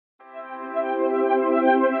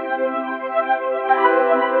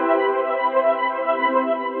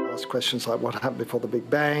ask questions like what happened before the Big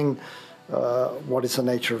Bang, what is the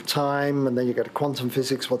nature of time, and then you go to quantum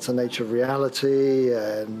physics, what's the nature of reality,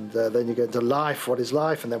 and then you go to life, what is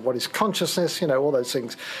life, and then what is consciousness, all those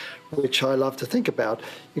things which I love to think about.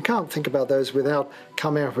 You can't think about those without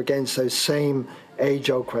coming up against those same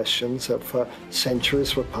age-old questions that for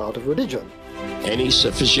centuries were part of religion. Any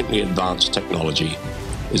sufficiently advanced technology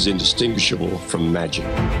is indistinguishable from magic.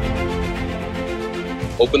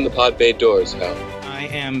 Open the pod bay doors, Hal. I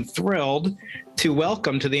am thrilled to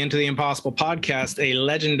welcome to the Into the Impossible podcast a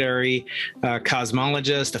legendary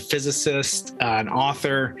cosmologist, a physicist, an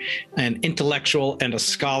author, an intellectual, and a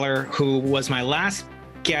scholar who was my last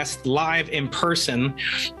guest live in person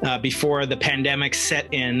before the pandemic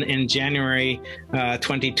set in January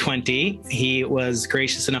 2020. He was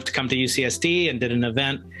gracious enough to come to UCSD and did an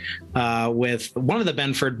event with one of the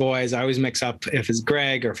Benford boys. I always mix up if it's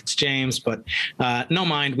Greg or if it's James, but no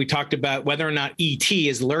mind. We talked about whether or not ET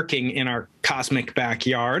is lurking in our cosmic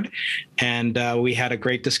backyard. And we had a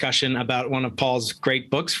great discussion about one of Paul's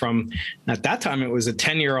great books from, at that time, it was a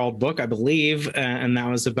 10-year-old book, I believe, and that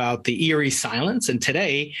was about the eerie silence. And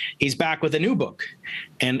today he's back with a new book,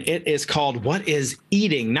 and it is called What is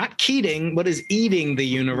Eating? Not Keating, what is eating the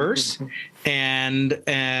universe? And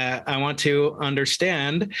I want to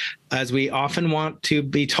understand, as we often want to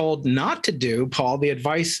be told not to do, Paul, the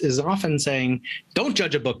advice is often saying, don't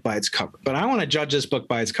judge a book by its cover, but I want to judge this book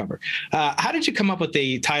by its cover. How did you come up with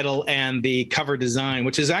the title and the cover design,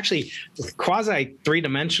 which is actually quasi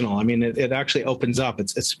three-dimensional? I mean, it actually opens up.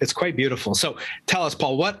 It's quite beautiful. So tell us,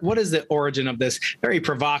 Paul, what is the origin of this very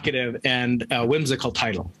provocative and whimsical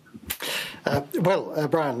title?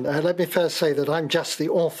 Brian, let me first say that I'm just the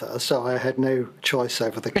author, so I had no choice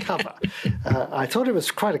over the cover. I thought it was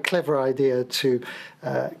quite a clever idea to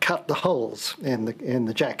cut the holes in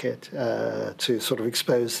the jacket to sort of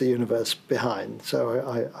expose the universe behind,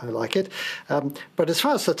 so I like it. But as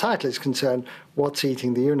far as the title is concerned, What's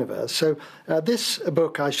Eating the Universe? So this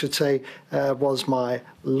book, I should say, was my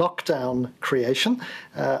lockdown creation.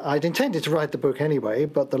 I'd intended to write the book anyway,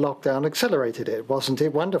 but the lockdown accelerated it. Wasn't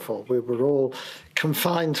it wonderful? We were all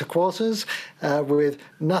confined to quarters with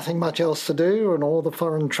nothing much else to do and all the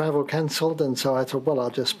foreign travel cancelled. And so I thought, well, I'll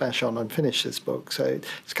just bash on and finish this book. So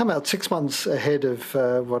it's come out 6 months ahead of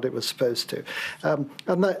what it was supposed to.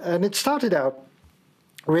 And it started out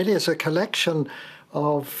really as a collection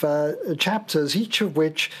of chapters, each of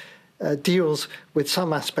which deals with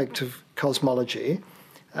some aspect of cosmology.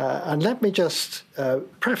 And let me just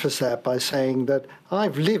preface that by saying that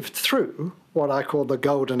I've lived through what I call the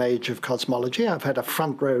golden age of cosmology. I've had a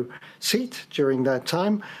front row seat during that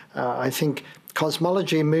time. I think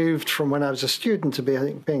cosmology moved from when I was a student to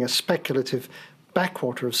being a speculative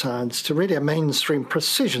backwater of science to really a mainstream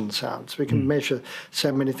precision science. We can measure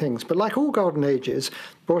so many things. But like all golden ages,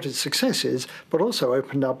 brought its successes, but also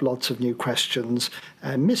opened up lots of new questions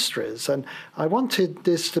and mysteries. And I wanted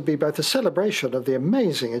this to be both a celebration of the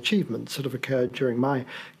amazing achievements that have occurred during my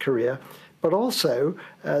career, but also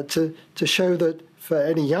to show that for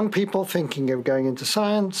any young people thinking of going into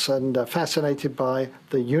science and fascinated by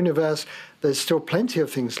the universe, there's still plenty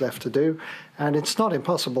of things left to do. And it's not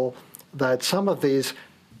impossible that some of these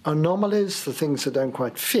anomalies, the things that don't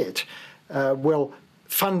quite fit, will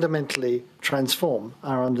fundamentally transform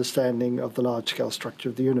our understanding of the large-scale structure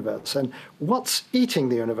of the universe. And What's Eating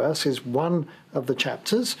the Universe is one of the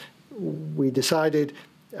chapters. We decided,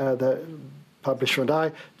 the publisher and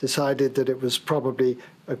I decided that it was probably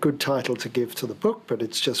a good title to give to the book, but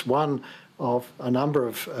it's just one of a number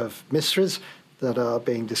of mysteries that are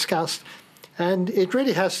being discussed. And it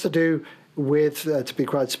really has to do with, to be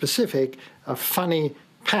quite specific, a funny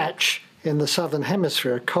patch in the southern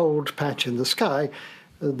hemisphere, a cold patch in the sky,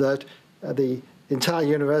 that the entire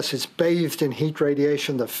universe is bathed in heat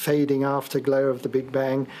radiation, the fading afterglow of the Big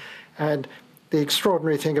Bang. And the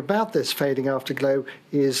extraordinary thing about this fading afterglow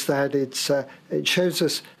is that it shows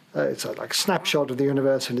us, it's like a snapshot of the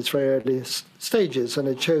universe in its very earliest stages, and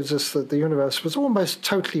it shows us that the universe was almost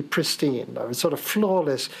totally pristine, a sort of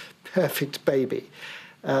flawless, perfect baby.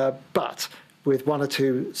 But with one or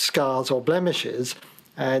two scars or blemishes,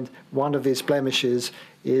 and one of these blemishes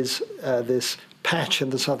is this patch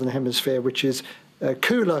in the southern hemisphere, which is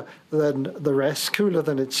cooler than the rest, cooler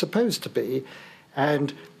than it's supposed to be.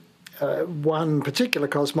 And one particular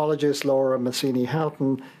cosmologist, Laura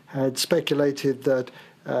Massini-Houghton, had speculated that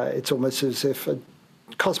it's almost as if a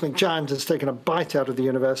cosmic giant has taken a bite out of the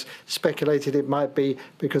universe, speculated it might be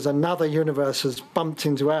because another universe has bumped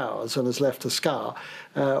into ours and has left a scar,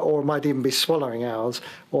 or it might even be swallowing ours,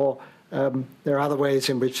 or there are other ways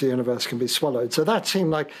in which the universe can be swallowed. So that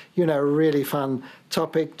seemed like, a really fun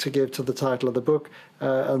topic to give to the title of the book.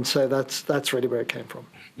 And so that's really where it came from.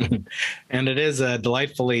 And it is a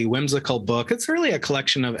delightfully whimsical book. It's really a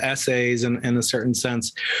collection of essays in a certain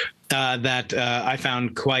sense that I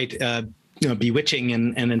found quite bewitching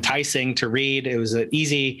and enticing to read. It was an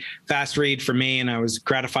easy, fast read for me, and I was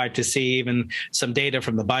gratified to see even some data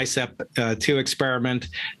from the BICEP 2 experiment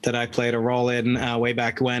that I played a role in way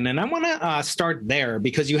back when. And I want to start there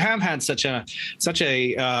because you have had such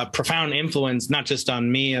a profound influence, not just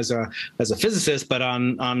on me as a physicist, but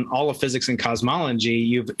on all of physics and cosmology.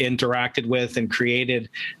 You've interacted with and created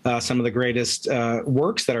some of the greatest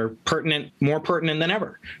works that are more pertinent than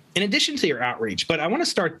ever, in addition to your outreach. But I want to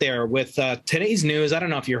start there with today's news. I don't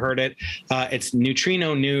know if you heard it. It's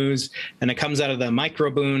neutrino news, and it comes out of the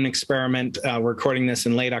microboon experiment. We're recording this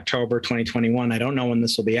in late October 2021. I don't know when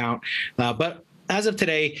this will be out. But as of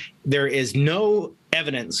today, there is no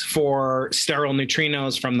evidence for sterile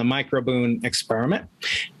neutrinos from the microboon experiment.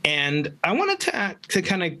 And I wanted to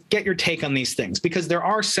kind of get your take on these things, because there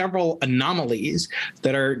are several anomalies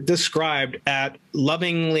that are described at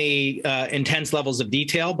lovingly intense levels of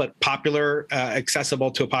detail, but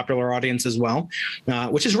accessible to a popular audience as well,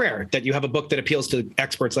 which is rare that you have a book that appeals to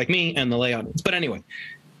experts like me and the lay audience. But anyway,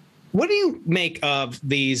 what do you make of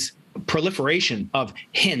these proliferation of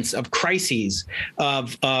hints, of crises,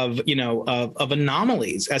 of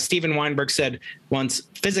anomalies? As Steven Weinberg said once,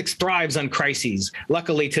 physics thrives on crises.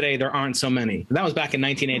 Luckily today there aren't so many. That was back in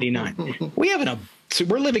 1989.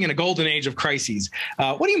 We're living in a golden age of crises.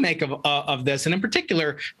 What do you make of this, and in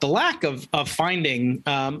particular the lack of finding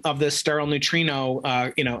of this sterile neutrino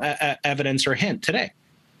evidence or hint today?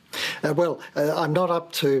 I'm not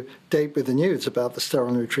up to date with the news about the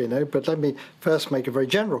sterile neutrino, but let me first make a very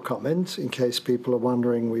general comment in case people are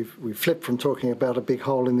wondering. We've flipped from talking about a big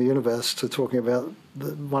hole in the universe to talking about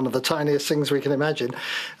one of the tiniest things we can imagine.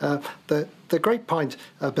 The great point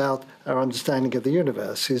about our understanding of the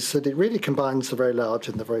universe is that it really combines the very large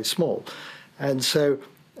and the very small. And so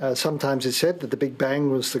sometimes it's said that the Big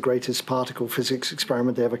Bang was the greatest particle physics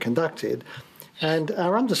experiment ever conducted. And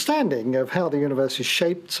our understanding of how the universe is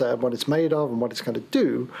shaped, what it's made of, and what it's going to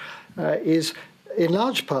do is in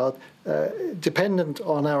large part dependent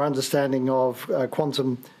on our understanding of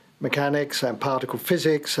quantum mechanics and particle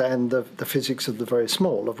physics and the physics of the very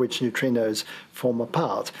small, of which neutrinos form a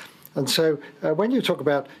part. And so when you talk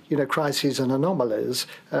about, crises and anomalies,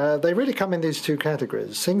 they really come in these two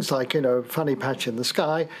categories. Things like, funny patch in the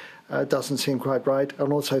sky doesn't seem quite right,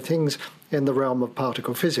 and also things in the realm of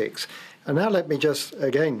particle physics. And now let me just,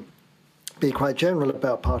 again, be quite general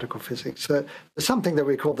about particle physics. There's something that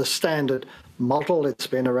we call the Standard Model. It's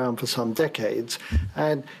been around for some decades,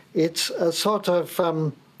 and it's a sort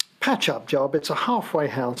of patch-up job. It's a halfway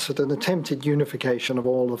house at an attempted unification of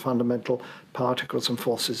all the fundamental particles and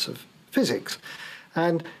forces of physics.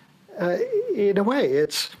 And in a way,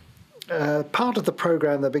 it's part of the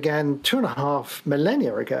program that began 2.5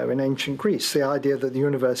 millennia ago in ancient Greece, the idea that the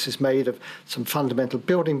universe is made of some fundamental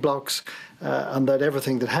building blocks and that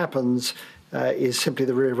everything that happens is simply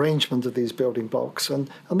the rearrangement of these building blocks. And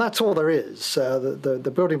that's all there is,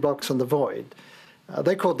 the building blocks and the void.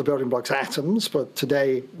 They called the building blocks atoms, but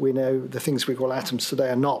today we know the things we call atoms today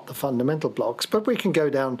are not the fundamental blocks, but we can go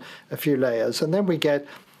down a few layers, and then we get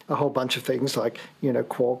a whole bunch of things like,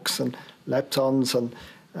 quarks and leptons and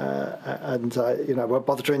I won't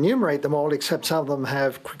bother to enumerate them all, except some of them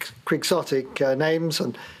have quixotic names,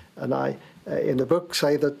 and I, in the book,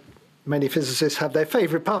 say that many physicists have their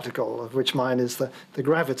favorite particle, of which mine is the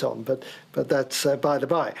graviton, but that's by the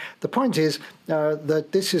by. The point is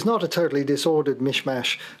that this is not a totally disordered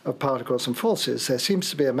mishmash of particles and forces. There seems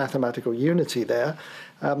to be a mathematical unity there,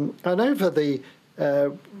 and over the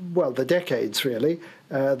decades, really,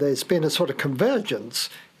 there's been a sort of convergence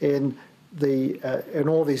in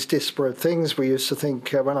all these disparate things. We used to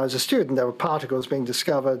think, when I was a student, there were particles being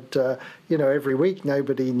discovered, every week.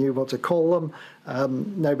 Nobody knew what to call them.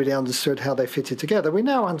 Nobody understood how they fitted together. We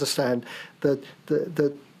now understand that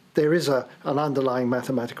there is an underlying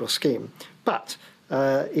mathematical scheme, but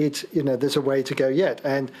there's a way to go yet.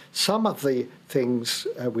 And some of the things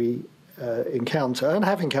we encounter and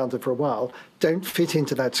have encountered for a while don't fit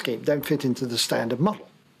into that scheme, don't fit into the Standard Model.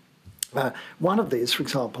 One of these, for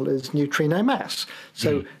example, is neutrino mass.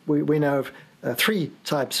 So we know of 3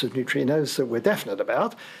 types of neutrinos that we're definite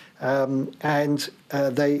about, and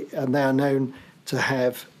they are known to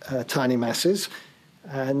have tiny masses.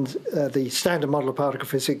 And the Standard Model of particle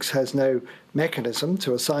physics has no mechanism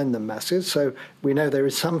to assign them masses. So we know there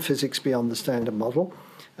is some physics beyond the Standard Model.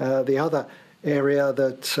 The other area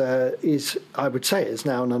that is, I would say, is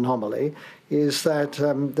now an anomaly, is that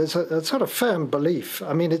there's a sort of firm belief.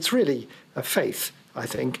 I mean, it's really a faith, I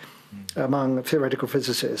think, among theoretical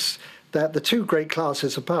physicists, that the two great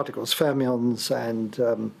classes of particles, fermions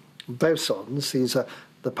and bosons, these are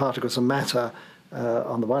the particles of matter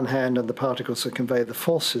on the one hand and the particles that convey the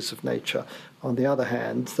forces of nature on the other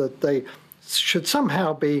hand, that they should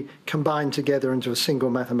somehow be combined together into a single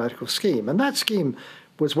mathematical scheme. And that scheme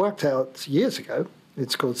was worked out years ago.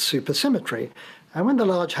 It's called supersymmetry. And when the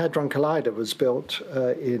Large Hadron Collider was built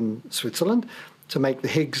in Switzerland to make the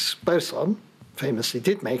Higgs boson, famously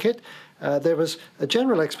did make it, there was a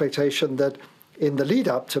general expectation that in the lead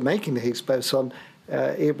up to making the Higgs boson,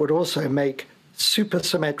 it would also make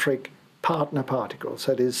supersymmetric partner particles.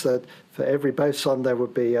 That is, that for every boson there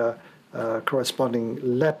would be a corresponding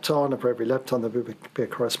lepton, and for every lepton there would be a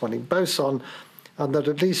corresponding boson, and that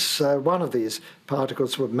at least one of these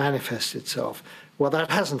particles would manifest itself. Well,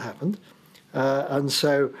 that hasn't happened. And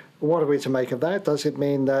so what are we to make of that? Does it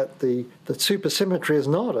mean that that supersymmetry is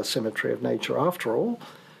not a symmetry of nature after all?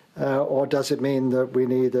 Or does it mean that we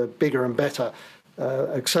need a bigger and better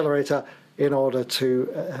accelerator in order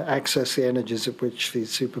to access the energies at which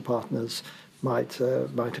these superpartners might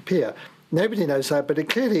appear? Nobody knows that, but it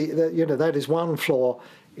clearly, that is one flaw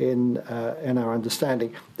in our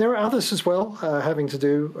understanding. There are others as well, having to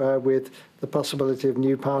do with the possibility of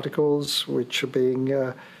new particles, which are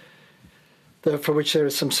being for which there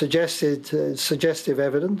is some suggestive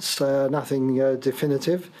evidence, nothing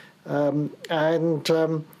definitive, and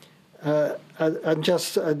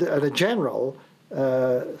just a general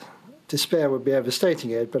despair would be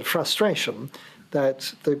overstating it, but frustration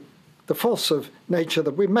that the force of nature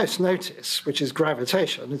that we most notice, which is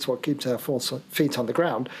gravitation, it's what keeps our feet on the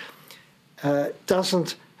ground,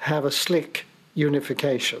 doesn't have a slick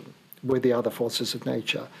unification with the other forces of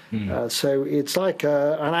nature. So it's like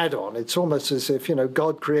an add-on. It's almost as if,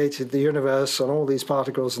 God created the universe and all these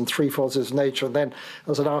particles and three forces of nature, and then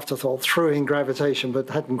as an afterthought threw in gravitation, but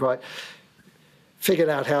hadn't quite figured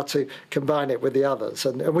out how to combine it with the others.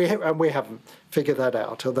 And we haven't figured that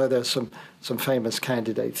out, although there's some famous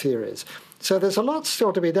candidate theories. So there's a lot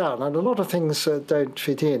still to be done, and a lot of things don't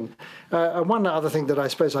fit in. And one other thing that I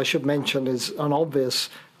suppose I should mention is an obvious,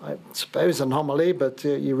 I suppose, anomaly, but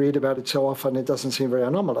you read about it so often it doesn't seem very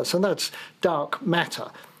anomalous, and that's dark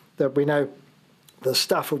matter. That we know the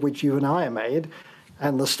stuff of which you and I are made,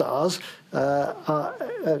 and the stars, are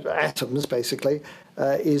atoms basically,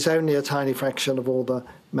 is only a tiny fraction of all the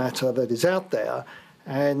matter that is out there.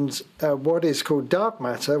 And what is called dark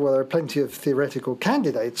matter, well, there are plenty of theoretical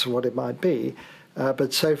candidates for what it might be,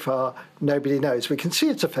 but so far nobody knows. We can see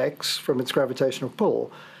its effects from its gravitational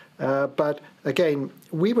pull, but again,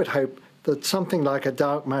 we would hope that something like a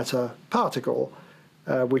dark matter particle,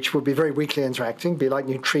 which would be very weakly interacting, be like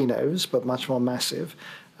neutrinos, but much more massive,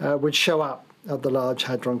 would show up at the Large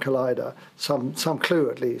Hadron Collider, some clue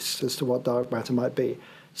at least as to what dark matter might be.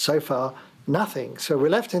 So far, nothing. So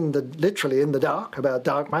we're left literally in the dark about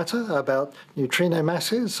dark matter, about neutrino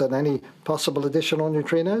masses and any possible additional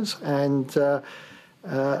neutrinos, and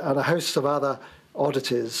a host of other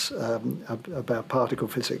oddities about particle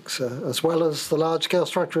physics, as well as the large-scale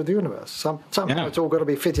structure of the universe. Somehow it's all got to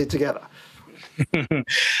be fitted together.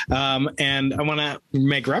 And I want to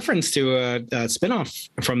make reference to a spin-off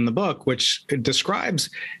from the book, which describes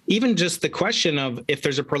even just the question of if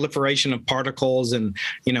there's a proliferation of particles, and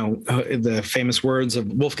the famous words of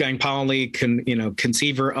Wolfgang Pauli,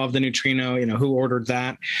 conceiver of the neutrino, who ordered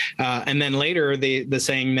that, and then later the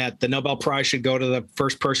saying that the Nobel Prize should go to the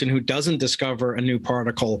first person who doesn't discover a new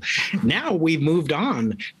particle. Now we've moved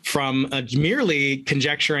on from merely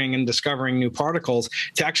conjecturing and discovering new particles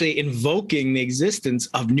to actually invoking the existence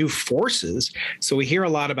of new forces. So we hear a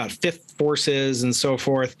lot about fifth forces and so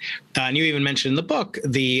forth. And you even mentioned in the book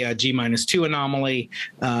the G-2 anomaly,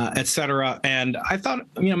 et cetera. And I thought,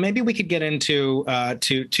 maybe we could get into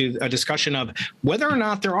to a discussion of whether or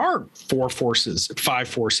not there are five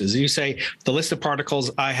forces. You say the list of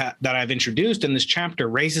particles that I've introduced in this chapter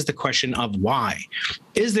raises the question of why.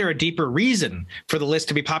 Is there a deeper reason for the list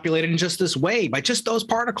to be populated in just this way, by just those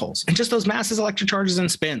particles and just those masses, electric charges,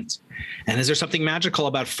 and spins? And is there something magical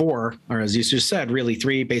about four, or as you just said, really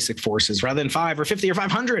three basic forces rather than 5 or 50 or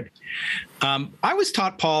 500? I was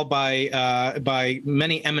taught, Paul, by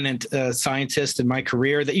many eminent scientists in my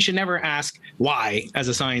career that you should never ask why as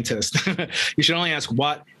a scientist. You should only ask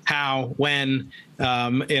what, how, when,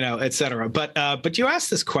 et cetera. But you asked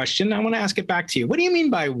this question. I want to ask it back to you. What do you mean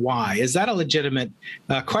by why? Is that a legitimate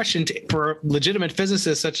question for legitimate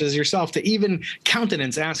physicists such as yourself to even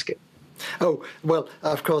countenance ask it? Oh, well,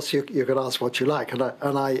 of course, you can ask what you like,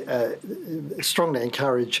 and I strongly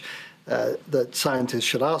encourage that scientists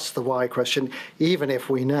should ask the why question, even if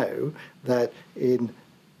we know that in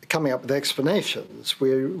coming up with explanations,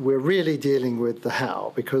 we're really dealing with the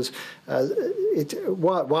how, because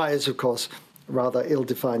why is, of course, a rather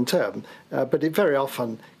ill-defined term, but it very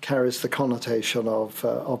often carries the connotation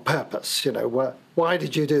of purpose. You know, why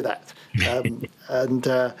did you do that?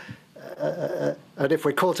 And if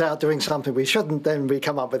we're caught out doing something we shouldn't, then we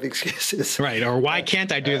come up with excuses. Right, or why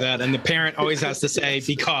can't I do that? And the parent always has to say,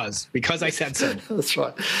 because I said so. That's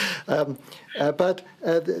right.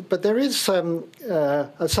 But there is a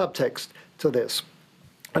subtext to this,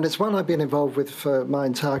 and it's one I've been involved with for my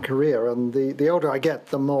entire career. And the older I get,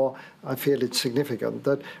 the more I feel it's significant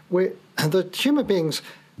that human beings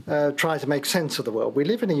try to make sense of the world. We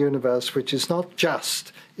live in a universe which is not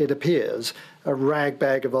just, it appears, a rag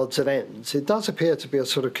bag of odds and ends. It does appear to be a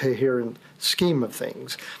sort of coherent scheme of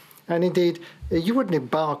things. And indeed, you wouldn't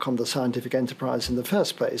embark on the scientific enterprise in the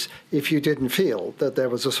first place if you didn't feel that there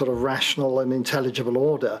was a sort of rational and intelligible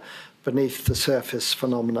order beneath the surface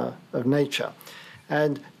phenomena of nature.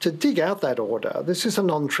 And to dig out that order, this is a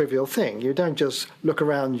non-trivial thing. You don't just look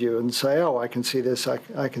around you and say, oh, I can see this,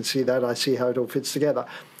 I can see that, I see how it all fits together.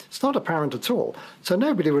 It's not apparent at all. So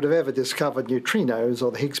nobody would have ever discovered neutrinos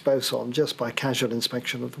or the Higgs boson just by casual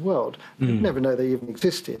inspection of the world. You'd never know they even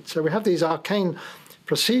existed. So we have these arcane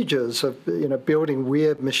procedures of building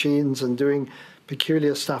weird machines and doing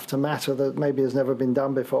peculiar stuff to matter that maybe has never been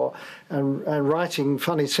done before, and writing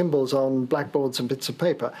funny symbols on blackboards and bits of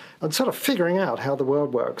paper, and sort of figuring out how the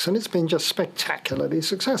world works. And it's been just spectacularly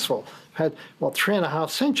successful. Had, 3.5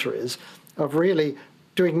 centuries of really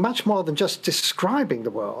doing much more than just describing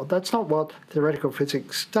the world. That's not what theoretical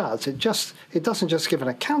physics does. It doesn't just give an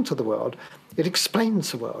account of the world, it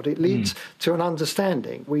explains the world. It leads to an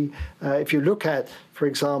understanding. If you look at, for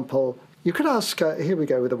example, you could ask, here we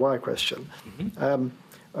go with the why question.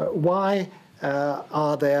 Why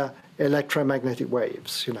are there electromagnetic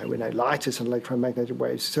waves? We know light is an electromagnetic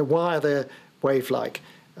wave. So why are there wave-like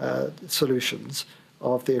solutions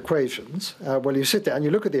of the equations? Well, you sit there and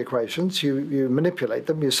you look at the equations, you manipulate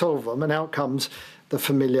them, you solve them, and out comes the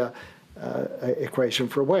familiar equation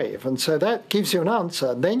for a wave. And so that gives you an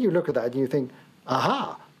answer. Then you look at that and you think,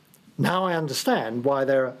 aha, now I understand why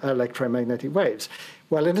there are electromagnetic waves.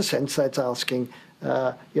 Well, in a sense, that's asking,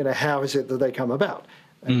 how is it that they come about?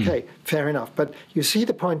 Okay, fair enough. But you see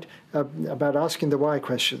the point about asking the why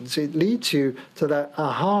questions. It leads you to that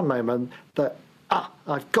aha moment that,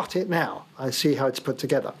 I've got it now. I see how it's put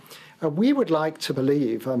together. We would like to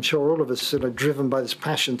believe, I'm sure all of us are driven by this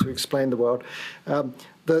passion to explain the world,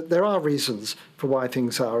 that there are reasons for why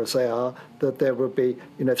things are as they are, that there will be,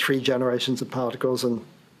 3 generations of particles and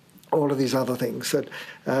all of these other things, that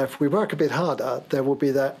if we work a bit harder, there will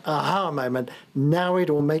be that aha moment, now it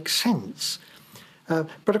all makes sense.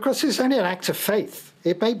 But of course, it's only an act of faith.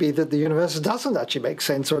 It may be that the universe doesn't actually make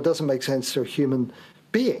sense, or it doesn't make sense to a human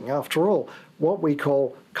being. After all, what we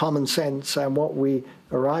call common sense and what we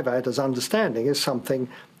arrive at as understanding is something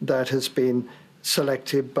that has been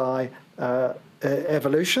selected by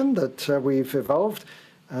evolution, that we've evolved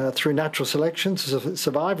through natural selection to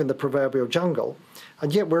survive in the proverbial jungle.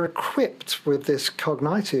 And yet we're equipped with this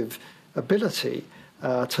cognitive ability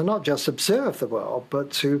to not just observe the world,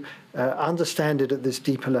 but to understand it at this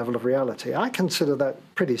deeper level of reality. I consider that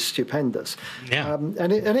pretty stupendous. Yeah.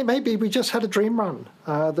 And it may be we just had a dream run,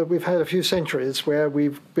 that we've had a few centuries where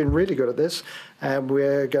we've been really good at this, and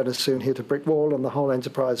we're going to soon hit a brick wall and the whole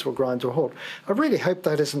enterprise will grind to a halt. I really hope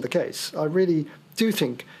that isn't the case. I really do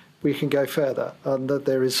think we can go further, and that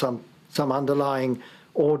there is some underlying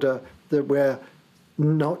order that we're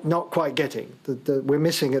not quite getting, that we're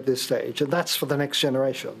missing at this stage, and that's for the next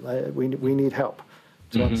generation. We need help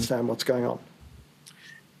to understand what's going on.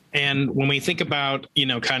 And when we think about,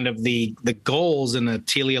 kind of the goals in the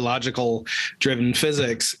teleological driven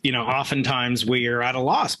physics, oftentimes we are at a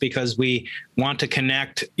loss because we want to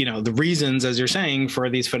connect, the reasons, as you're saying, for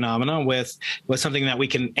these phenomena with something that we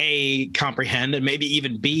can A, comprehend, and maybe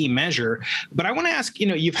even B, measure. But I want to ask,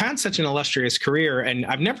 you've had such an illustrious career, and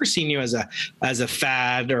I've never seen you as a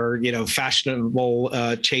fad or,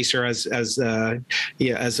 fashionable chaser, as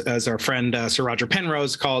our friend Sir Roger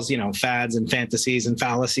Penrose calls, fads and fantasies and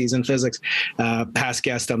fallacies in physics, past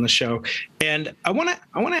guest on the show. And I want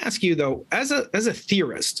to ask you, though, as a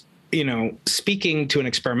theorist, speaking to an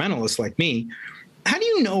experimentalist like me, how do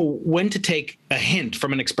you know when to take a hint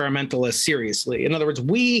from an experimentalist seriously? In other words,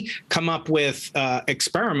 we come up with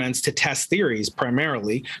experiments to test theories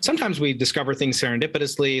primarily. Sometimes we discover things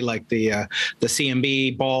serendipitously, like the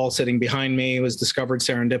CMB ball sitting behind me was discovered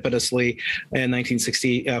serendipitously in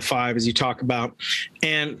 1965, as you talk about.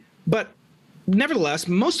 But nevertheless,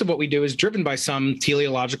 most of what we do is driven by some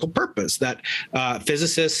teleological purpose that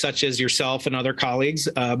physicists such as yourself and other colleagues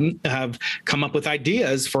have come up with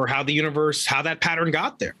ideas for how the universe, how that pattern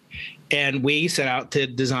got there. And we set out to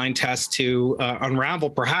design tests to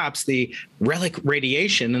unravel perhaps the relic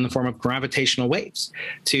radiation in the form of gravitational waves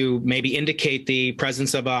to maybe indicate the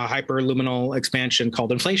presence of a hyperluminal expansion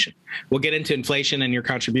called inflation. We'll get into inflation and your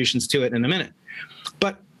contributions to it in a minute.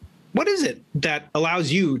 But what is it that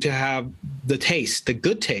allows you to have the taste, the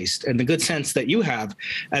good taste, and the good sense that you have,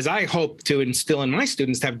 as I hope to instill in my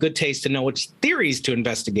students to have good taste to know which theories to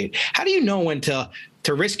investigate? How do you know when to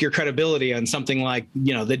risk your credibility on something like,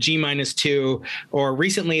 the G-2, or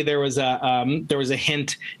recently there was a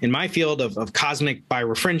hint in my field of cosmic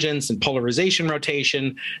birefringence and polarization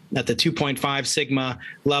rotation at the 2.5 sigma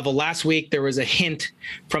level. Last week there was a hint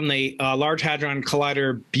from the Large Hadron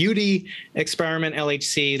Collider Beauty experiment,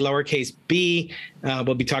 LHC lowercase b.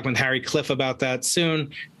 We'll be talking with Harry Cliff about that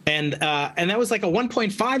soon, and that was like a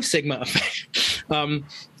 1.5 sigma effect.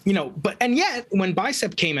 And yet when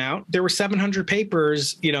BICEP came out, there were 700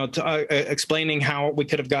 papers, explaining how we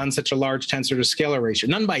could have gotten such a large tensor to scalar ratio.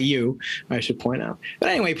 None by you, I should point out. But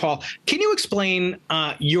anyway, Paul, can you explain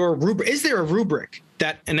your rubric? Is there a rubric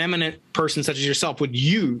that an eminent person such as yourself would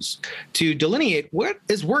use to delineate what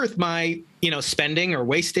is worth my, spending or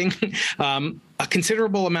wasting a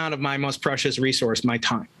considerable amount of my most precious resource, my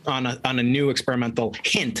time, on a new experimental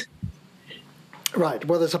hint? Right.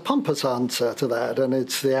 Well, there's a pompous answer to that, and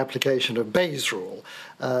it's the application of Bayes' rule,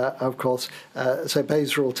 of course. So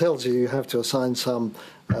Bayes' rule tells you have to assign some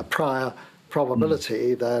prior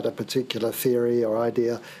probability that a particular theory or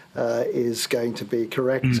idea is going to be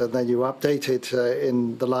correct, and then you update it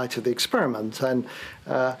in the light of the experiment. And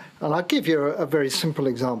I'll give you a very simple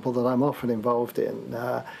example that I'm often involved in,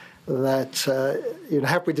 have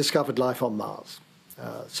we discovered life on Mars?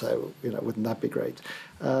 Wouldn't that be great?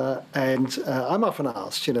 And I'm often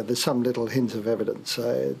asked, there's some little hint of evidence.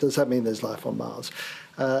 Does that mean there's life on Mars?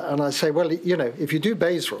 And I say, well, if you do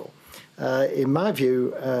Bayes' rule, in my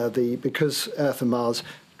view, because Earth and Mars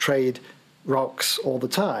trade rocks all the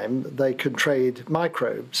time, they can trade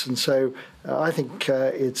microbes. And so I think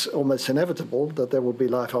it's almost inevitable that there will be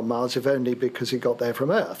life on Mars, if only because it got there from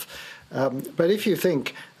Earth. But if you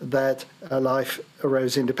think that life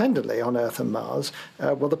arose independently on Earth and Mars,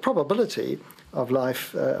 well, the probability of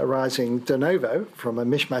life arising de novo from a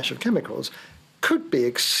mishmash of chemicals could be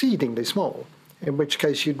exceedingly small, in which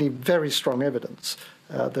case you'd need very strong evidence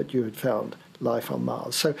that you had found life on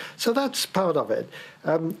Mars. So that's part of it.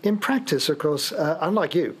 In practice, of course,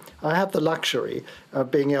 unlike you, I have the luxury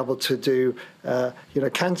of being able to do,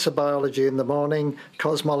 cancer biology in the morning,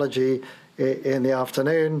 cosmology in the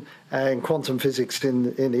afternoon, and quantum physics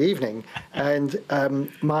in the evening. And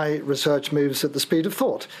my research moves at the speed of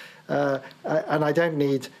thought. And I don't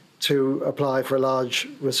need to apply for a large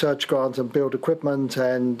research grant and build equipment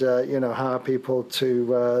and hire people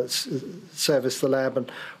to service the lab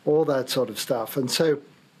and all that sort of stuff. And so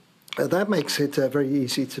that makes it very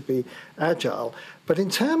easy to be agile. But in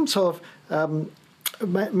terms of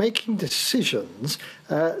making decisions,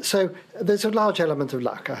 so there's a large element of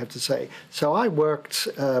luck, I have to say. So I worked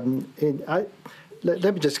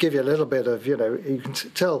let me just give you a little bit of, you can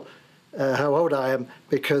tell how old I am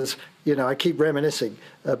because, I keep reminiscing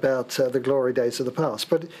about the glory days of the past.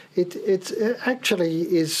 But it actually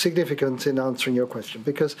is significant in answering your question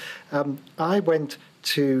because I went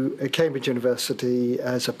to Cambridge University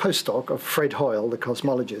as a postdoc of Fred Hoyle, the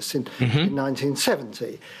cosmologist, in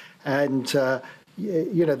 1970. And,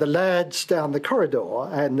 the lads down the corridor,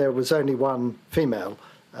 and there was only one female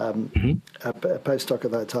postdoc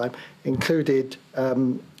at that time, included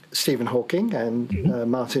Stephen Hawking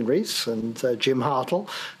and Martin Rees and Jim Hartle.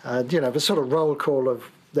 The sort of roll call of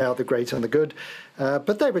now the great and the good.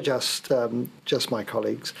 But they were just my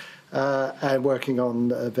colleagues and working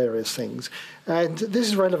on various things. And this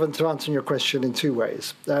is relevant to answering your question in two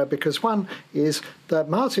ways, because one is that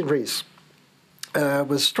Martin Rees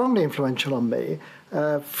was strongly influential on me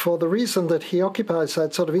for the reason that he occupies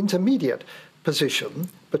that sort of intermediate position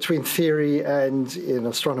between theory and, in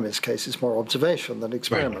astronomy's case, it's more observation than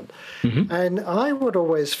experiment. Right. And I would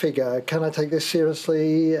always figure, can I take this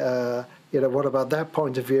seriously? What about that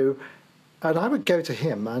point of view? And I would go to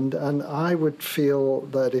him, and I would feel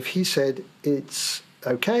that if he said it's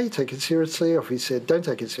okay, take it seriously, or if he said, don't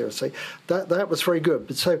take it seriously, that was very good.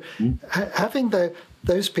 But so having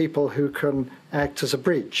those people who can act as a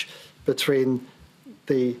bridge between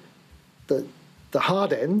the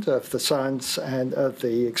hard end of the science and of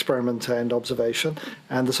the experiment and observation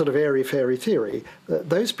and the sort of airy-fairy theory,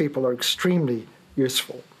 those people are extremely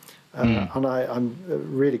useful. And I'm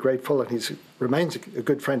really grateful, and he remains a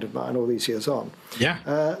good friend of mine all these years on. Yeah.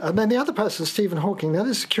 And then the other person, Stephen Hawking. Now,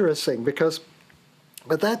 this is a curious thing, because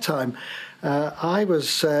at that time, I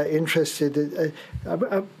was interested,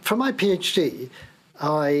 for my PhD,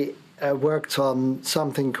 I worked on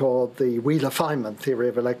something called the Wheeler-Feynman theory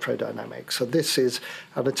of electrodynamics. So this is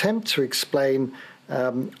an attempt to explain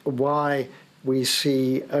why we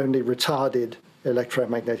see only retarded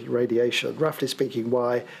electromagnetic radiation, roughly speaking,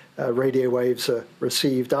 why radio waves are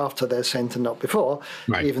received after they're sent and not before,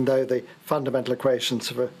 even though the fundamental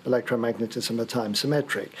equations of electromagnetism are time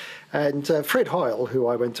symmetric. And Fred Hoyle, who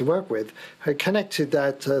I went to work with, had connected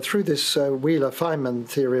that through this Wheeler-Feynman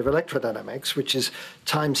theory of electrodynamics, which is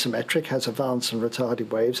time symmetric, has advanced and retarded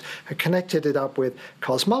waves, had connected it up with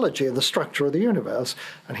cosmology and the structure of the universe.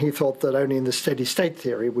 And he thought that only in the steady state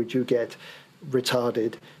theory would you get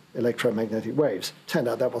retarded electromagnetic waves. Turned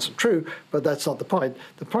out that wasn't true, but that's not the point.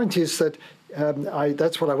 The point is that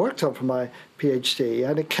that's what I worked on for my PhD,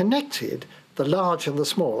 and it connected the large and the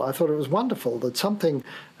small. I thought it was wonderful that something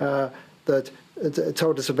that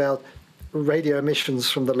told us about radio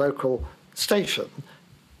emissions from the local station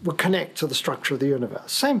would connect to the structure of the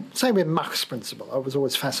universe. Same with Mach's principle. I was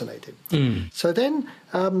always fascinated. So then,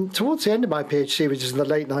 towards the end of my PhD, which is in the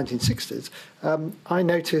late 1960s, I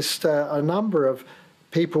noticed a number of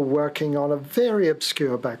people working on a very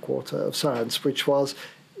obscure backwater of science, which was,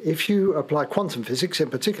 if you apply quantum physics, in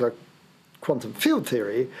particular quantum field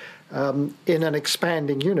theory, in an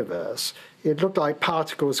expanding universe, it looked like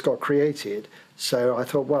particles got created. So I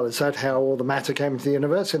thought, well, is that how all the matter came into the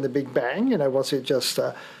universe in the Big Bang? You know, was it just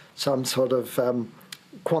some sort of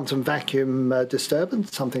quantum vacuum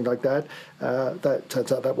disturbance, something like that? That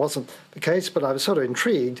turns out that wasn't the case, but I was sort of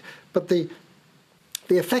intrigued. But the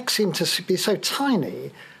effects seemed to be so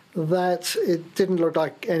tiny that it didn't look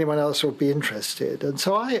like anyone else would be interested. And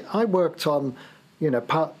so I worked on,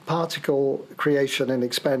 particle creation in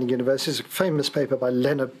expanding universes, a famous paper by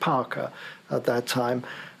Leonard Parker at that time,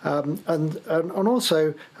 and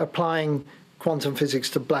also applying quantum physics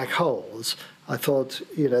to black holes. I thought,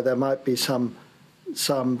 there might be some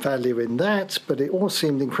value in that, but it all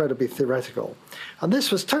seemed incredibly theoretical. And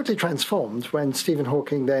this was totally transformed when Stephen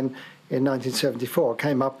Hawking then, in 1974,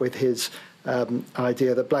 came up with his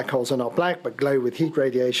idea that black holes are not black, but glow with heat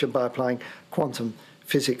radiation by applying quantum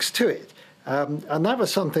physics to it. And that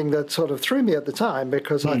was something that sort of threw me at the time,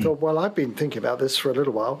 because I thought, well, I've been thinking about this for a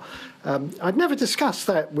little while. I'd never discussed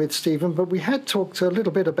that with Stephen, but we had talked a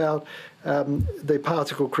little bit about the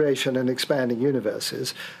particle creation and expanding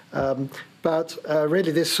universes. But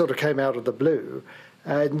really, this sort of came out of the blue.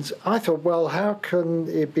 And I thought, well, how can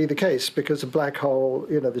it be the case? Because a black hole,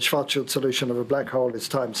 the Schwarzschild solution of a black hole is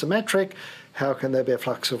time symmetric. How can there be a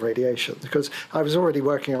flux of radiation? Because I was already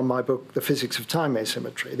working on my book, The Physics of Time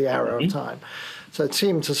Asymmetry, the arrow of time. So it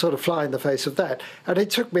seemed to sort of fly in the face of that. And it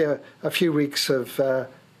took me a few weeks of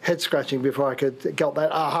head-scratching before I could get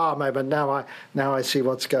that aha moment. Now I see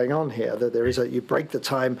what's going on here, that there is you break the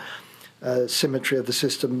time symmetry of the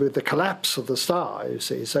system with the collapse of the star, you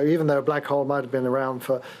see. So even though a black hole might have been around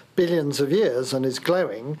for billions of years and is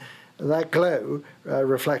glowing, that glow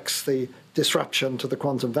reflects the disruption to the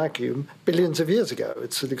quantum vacuum billions of years ago.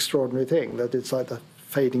 It's an extraordinary thing, that it's like the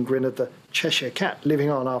fading grin of the Cheshire Cat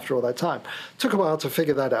living on after all that time. Took a while to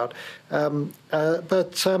figure that out.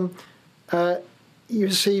 But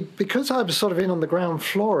you see, because I was sort of in on the ground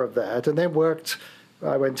floor of that, and then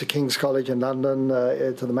I went to King's College in London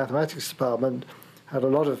to the mathematics department, had a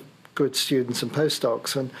lot of good students and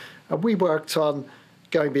postdocs, and we worked on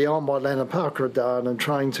going beyond what Leonard Parker had done and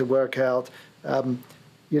trying to work out,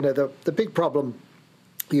 the big problem.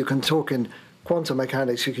 You can talk in quantum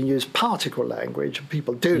mechanics, you can use particle language, and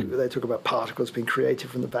people do. They talk about particles being created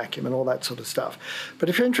from the vacuum and all that sort of stuff. But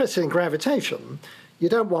if you're interested in gravitation, you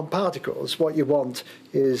don't want particles. What you want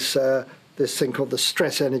is this thing called the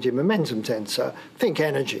stress energy momentum tensor. Think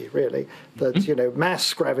energy, really. That,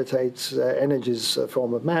 mass gravitates, energy is a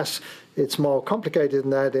form of mass. It's more complicated than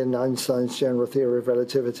that in Einstein's general theory of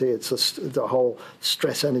relativity. It's the whole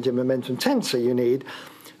stress energy momentum tensor you need.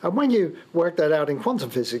 And when you work that out in quantum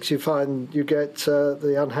physics, you find you get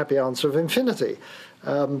the unhappy answer of infinity.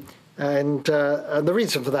 And the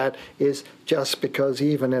reason for that is just because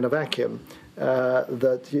even in a vacuum,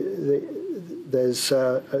 there's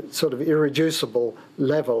a sort of irreducible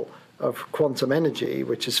level of quantum energy,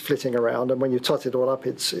 which is flitting around, and when you tot it all up,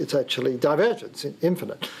 it's actually divergent, it's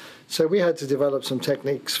infinite. So we had to develop some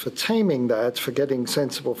techniques for taming that, for getting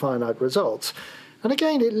sensible finite results. And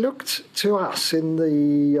again, it looked to us in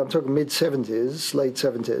the, I'm talking mid-70s, late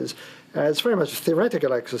 70s, as very much a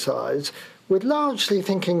theoretical exercise, with largely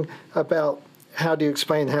thinking about how do you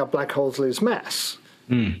explain how black holes lose mass,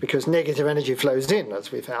 because negative energy flows in,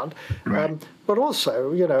 as we found, but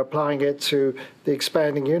also, applying it to the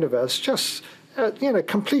expanding universe, just,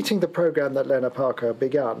 completing the program that Leonard Parker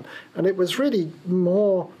begun. And it was really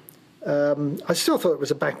more, I still thought it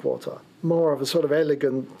was a backwater, more of a sort of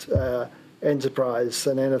elegant enterprise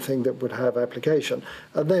than anything that would have application.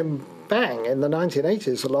 And then, bang, in the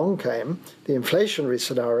 1980s, along came the inflationary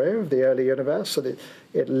scenario of the early universe, so that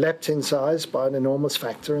it leapt in size by an enormous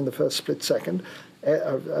factor in the first split second,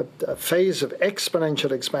 a phase of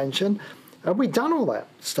exponential expansion. And we'd done all that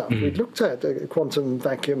stuff. We'd looked at a quantum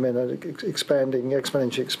vacuum in an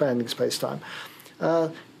exponentially expanding space-time,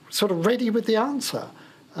 sort of ready with the answer.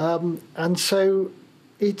 And so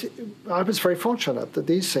I was very fortunate that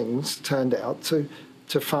these things turned out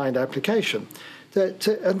to find application.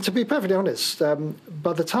 And to be perfectly honest,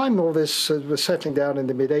 by the time all this was settling down in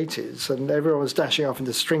the mid-80s and everyone was dashing off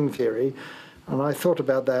into string theory, and I thought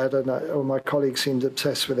about that, and all my colleagues seemed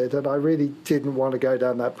obsessed with it, and I really didn't want to go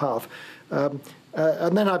down that path. And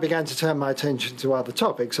then I began to turn my attention to other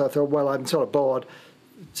topics. I thought, well, I'm sort of bored,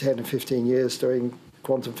 10 or 15 years doing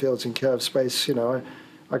quantum fields in curved space,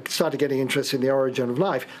 I started getting interested in the origin of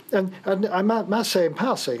life. And I must say in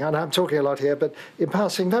passing, and I'm talking a lot here, but in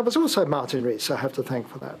passing, that was also Martin Rees I have to thank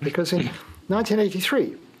for that, because in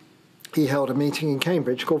 1983, he held a meeting in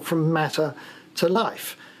Cambridge called From Matter to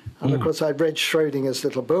Life. And of course, I'd read Schrodinger's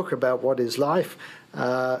little book about what is life,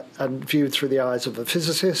 and viewed through the eyes of a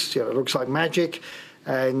physicist, it looks like magic.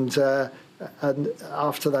 And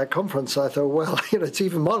after that conference, I thought, well, it's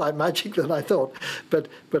even more like magic than I thought. But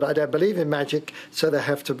I don't believe in magic, so there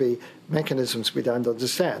have to be mechanisms we don't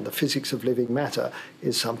understand. The physics of living matter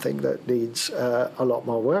is something that needs a lot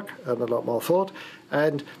more work and a lot more thought.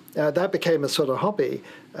 And that became a sort of hobby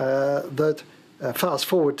that, fast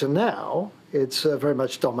forward to now, it's very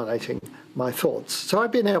much dominating my thoughts. So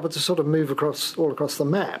I've been able to sort of move all across the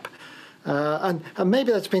map. And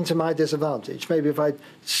maybe that's been to my disadvantage. Maybe if I'd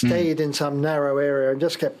stayed in some narrow area and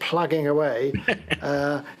just kept plugging away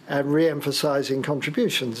and re-emphasizing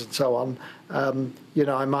contributions and so on,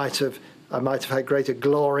 I might have had greater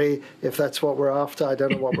glory if that's what we're after. I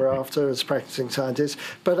don't know what we're after as practicing scientists.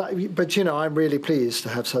 But I'm really pleased to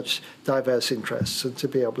have such diverse interests and to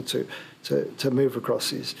be able to move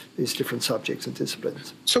across these different subjects and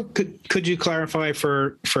disciplines. So could you clarify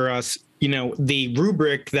for us, the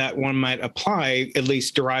rubric that one might apply, at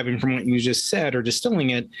least deriving from what you just said or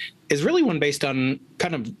distilling it, is really one based on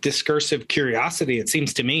kind of discursive curiosity. It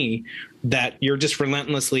seems to me that you're just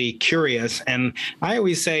relentlessly curious. And I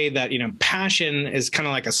always say that, passion is kind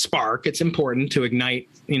of like a spark. It's important to ignite,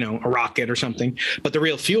 a rocket or something, but the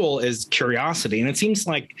real fuel is curiosity. And it seems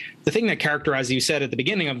like the thing that characterized, you said at the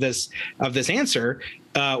beginning of this answer,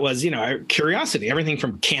 was, curiosity, everything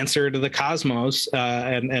from cancer to the cosmos,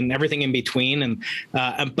 and everything in between.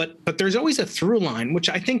 But there's always a through line, which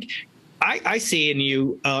I think I see in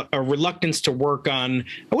you a reluctance to work on,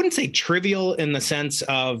 I wouldn't say trivial in the sense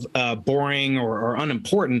of boring or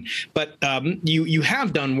unimportant, but you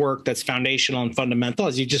have done work that's foundational and fundamental,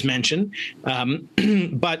 as you just mentioned,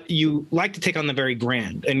 but you like to take on the very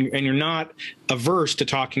grand, and you're not averse to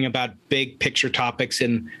talking about big picture topics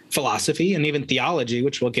in philosophy and even theology,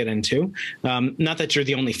 which we'll get into. Not that you're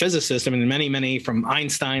the only physicist. I mean, many from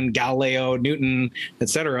Einstein, Galileo, Newton, et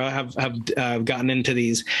cetera, have gotten into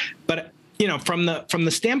these. But from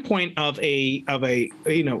the standpoint of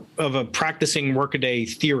a practicing workaday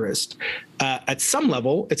theorist, at some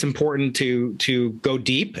level, it's important to go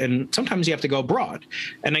deep, and sometimes you have to go broad.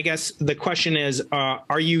 And I guess the question is,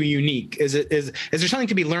 are you unique? Is there something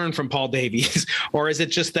to be learned from Paul Davies, or is it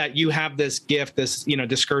just that you have this gift, this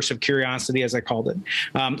discursive curiosity, as I called it,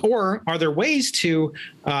 or are there ways to,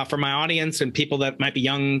 for my audience and people that might be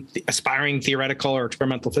young, aspiring theoretical or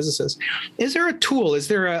experimental physicists, is there a tool? Is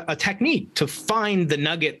there a technique to find the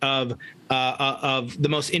nugget of the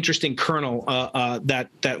most interesting kernel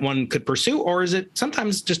that one could pursue, or is it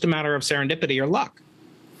sometimes just a matter of serendipity or luck?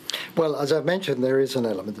 Well, as I've mentioned, there is an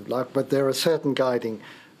element of luck, but there are certain guiding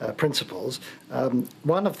principles.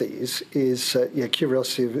 One of these is,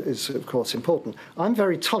 curiosity is, of course, important. I'm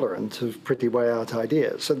very tolerant of pretty way out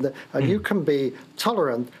ideas, and you can be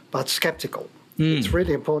tolerant but skeptical. It's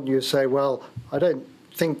really important you say, well, I don't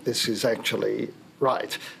think this is actually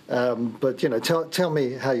right. But tell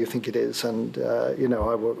me how you think it is, and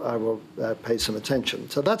I will pay some attention.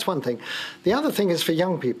 So that's one thing. The other thing is for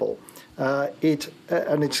young people. I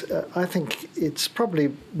think it's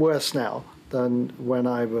probably worse now than when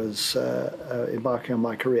I was embarking on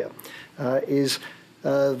my career. Is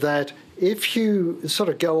that if you sort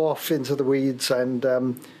of go off into the weeds and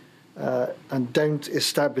don't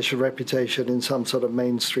establish a reputation in some sort of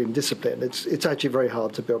mainstream discipline, it's actually very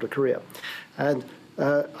hard to build a career. And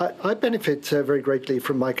I benefit very greatly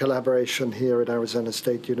from my collaboration here at Arizona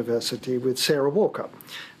State University with Sarah Walker.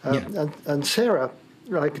 And Sarah,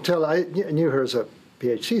 I could tell, I knew her as a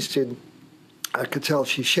PhD student. I could tell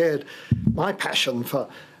she shared my passion for,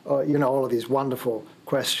 all of these wonderful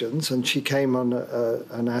questions. And she came on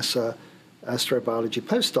an astrobiology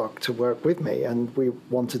postdoc to work with me, and we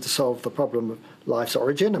wanted to solve the problem of life's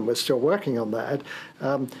origin, and we're still working on that.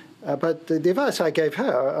 But the advice I gave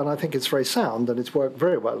her, and I think it's very sound, and it's worked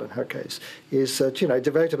very well in her case, is that,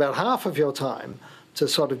 devote about half of your time to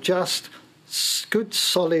sort of just good,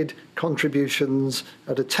 solid contributions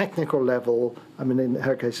at a technical level. I mean, in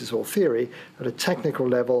her case, it's all theory, at a technical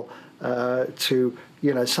level to,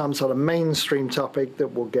 some sort of mainstream topic that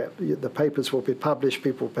will get, the papers will be published,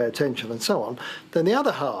 people will pay attention, and so on. Then the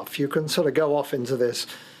other half, you can sort of go off into this,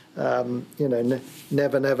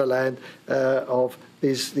 never land of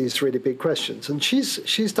these really big questions. And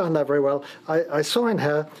she's done that very well. I saw in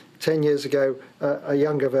her 10 years ago a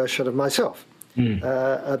younger version of myself.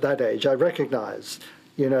 At that age, I recognized,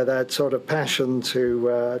 that sort of passion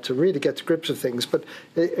to really get to grips with things. But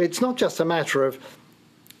it's not just a matter of,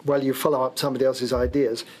 well, you follow up somebody else's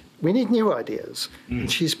ideas. We need new ideas.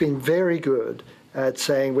 And she's been very good at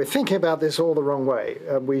saying, we're thinking about this all the wrong way.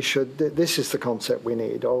 This is the concept we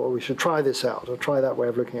need, or we should try this out, or try that way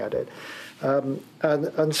of looking at it.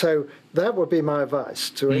 And so that would be my advice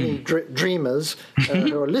to any dreamers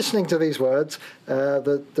who are listening to these words,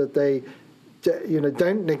 that they,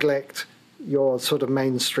 don't neglect your sort of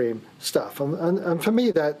mainstream stuff. And for me,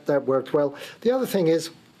 that worked well. The other thing is,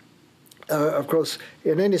 of course,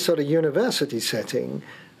 in any sort of university setting,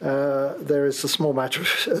 there is a small matter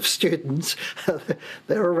of students.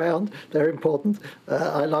 They're around, they're important,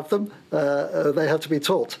 I love them, they have to be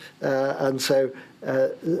taught. And so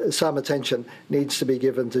some attention needs to be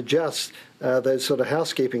given to just those sort of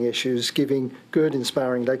housekeeping issues, giving good,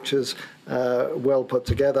 inspiring lectures, well put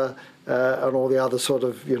together, and all the other sort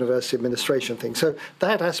of university administration things. So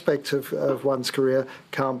that aspect of one's career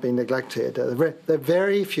can't be neglected. There are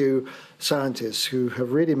very few scientists who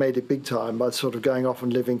have really made it big time by sort of going off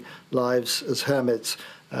and living lives as hermits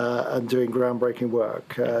and doing groundbreaking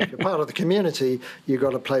work. If you're part of the community, you've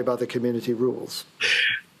got to play by the community rules.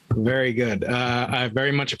 Very good. I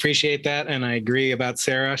very much appreciate that, and I agree about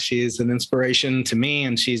Sarah. She's an inspiration to me,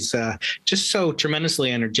 and she's just so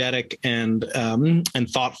tremendously energetic and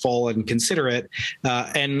thoughtful and considerate.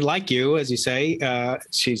 And like you, as you say,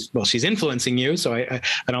 she's influencing you. So I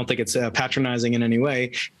don't think it's patronizing in any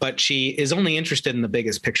way. But she is only interested in the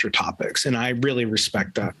biggest picture topics, and I really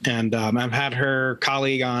respect that. And I've had her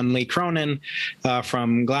colleague on, Lee Cronin,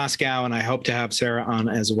 from Glasgow, and I hope to have Sarah on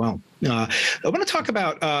as well. I want to talk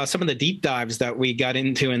about some of the deep dives that we got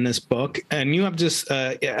into in this book. And you have just,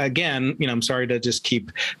 again, I'm sorry to just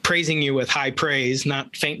keep praising you with high praise,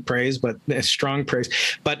 not faint praise, but strong praise.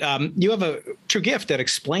 But you have a true gift at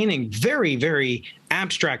explaining very, very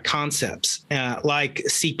abstract concepts like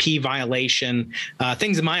CP violation.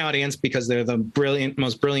 Things in my audience, because they're the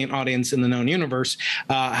most brilliant audience in the known universe,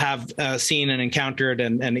 have seen and encountered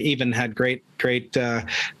and even had great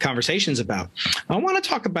conversations about. I want to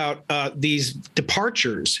talk about these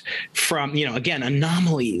departures from, again,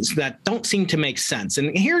 anomalies that don't seem to make sense.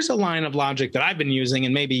 And here's a line of logic that I've been using,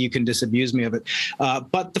 and maybe you can disabuse me of it.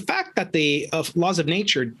 But the fact that the laws of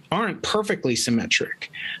nature aren't perfectly symmetric,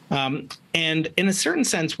 and in a certain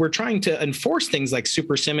sense, we're trying to enforce things like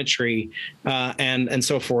supersymmetry and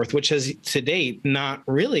so forth, which has to date not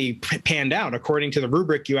really panned out according to the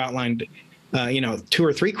rubric you outlined 2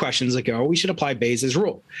 or 3 questions ago. We should apply Bayes'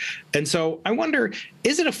 rule. And so I wonder,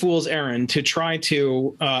 is it a fool's errand to try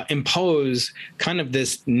to impose kind of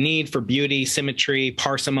this need for beauty, symmetry,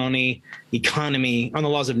 parsimony, economy on the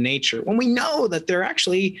laws of nature when we know that they're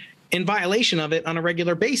actually in violation of it on a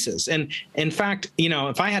regular basis? And in fact,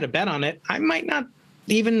 if I had a bet on it, I might not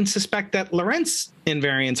even suspect that Lorentz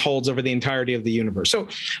invariance holds over the entirety of the universe. So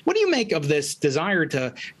what do you make of this desire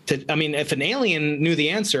to I mean, if an alien knew the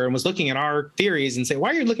answer and was looking at our theories and say, why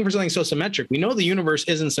are you looking for something so symmetric? We know the universe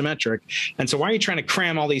isn't symmetric. And so why are you trying to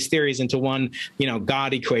cram all these theories into one,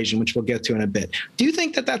 God equation, which we'll get to in a bit? Do you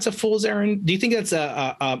think that that's a fool's errand? Do you think that's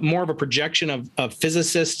a more of a projection of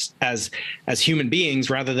physicists as human beings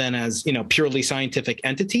rather than as, purely scientific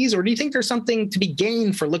entities? Or do you think there's something to be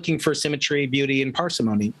gained for looking for symmetry, beauty, and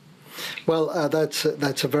parsimony? Well, that's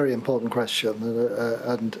a very important question,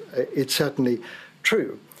 and it's certainly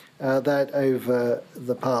true that over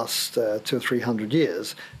the past 200 or 300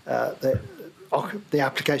 years, the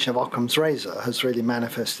application of Occam's razor has really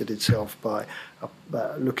manifested itself by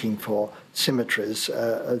looking for symmetries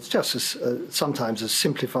as just as sometimes as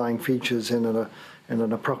simplifying features in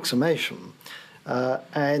an approximation,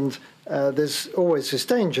 and there's always this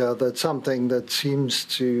danger that something that seems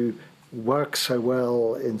to work so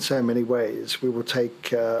well in so many ways we will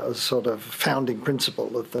take as sort of founding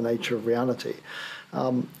principle of the nature of reality.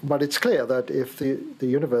 But it's clear that if the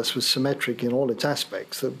universe was symmetric in all its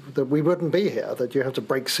aspects, that we wouldn't be here, that you have to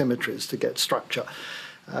break symmetries to get structure.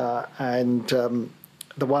 And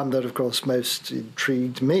the one that, of course, most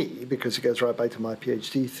intrigued me, because it goes right back to my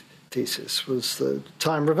PhD thesis, was the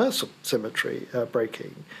time reversal symmetry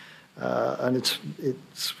breaking. And it's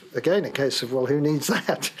again a case of, well, who needs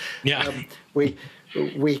that? Yeah. We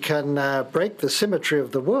can break the symmetry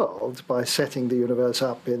of the world by setting the universe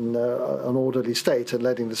up in an orderly state and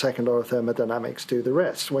letting the second law of thermodynamics do the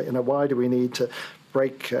rest. Why do we need to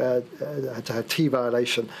break to have T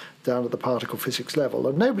violation down at the particle physics level?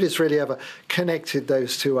 And nobody's really ever connected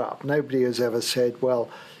those two up. Nobody has ever said, well,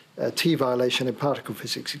 T violation in particle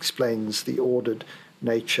physics explains the ordered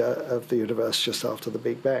nature of the universe just after the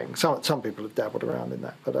Big Bang. Some people have dabbled around in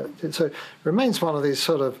that, but so it remains one of these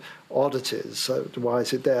sort of oddities. So why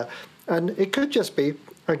is it there? And it could just be,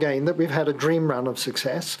 again, that we've had a dream run of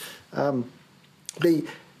success.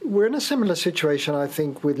 We're in a similar situation, I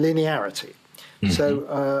think, with linearity. Mm-hmm. So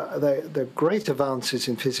the great advances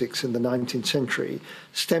in physics in the 19th century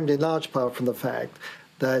stemmed in large part from the fact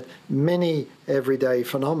that many everyday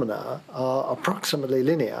phenomena are approximately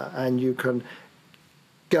linear, and you can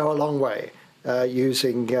go a long way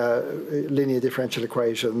using linear differential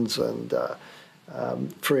equations and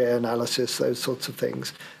Fourier analysis, those sorts of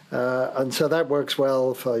things. And so that works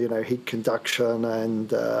well for, heat conduction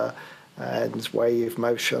and wave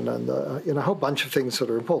motion and, a whole bunch of things that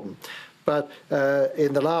are important. But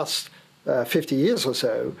in the last 50 years or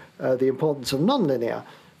so, the importance of nonlinear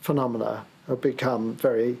phenomena have become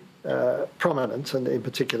very prominent, and in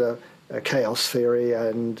particular, chaos theory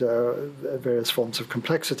and various forms of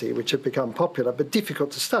complexity, which have become popular but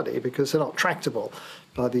difficult to study because they're not tractable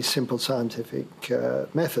by these simple scientific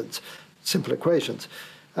methods, simple equations.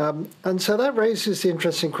 And so that raises the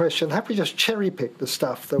interesting question, have we just cherry-picked the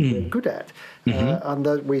stuff that we're good at? And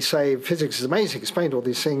that we say physics is amazing, explained all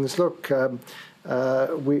these things, look,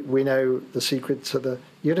 we know the secret to the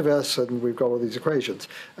universe and we've got all these equations.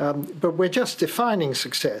 But we're just defining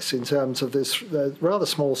success in terms of this rather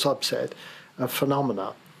small subset of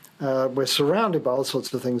phenomena. We're surrounded by all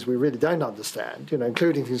sorts of things we really don't understand,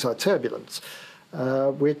 including things like turbulence,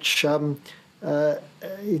 which it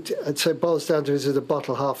boils down to, is it a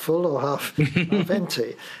bottle half full or half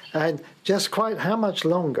empty? And just quite how much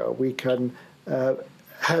longer we can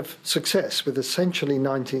have success with essentially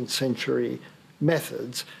 19th century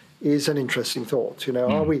methods is an interesting thought.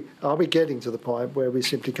 Are we getting to the point where we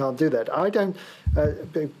simply can't do that? I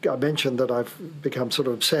mentioned that I've become sort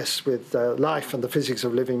of obsessed with life and the physics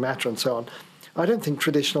of living matter and so on. I don't think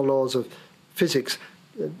traditional laws of physics,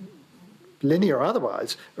 linear or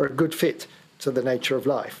otherwise, are a good fit to the nature of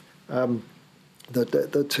life.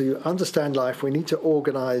 That to understand life, we need to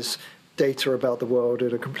organize data about the world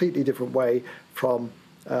in a completely different way from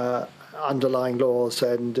underlying laws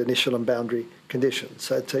and initial and boundary conditions.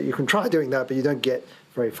 So you can try doing that, but you don't get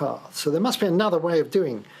very far. So there must be another way of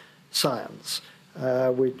doing science,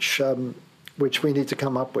 which we need to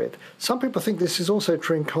come up with. Some people think this is also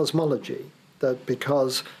true in cosmology, that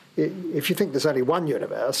because if you think there's only one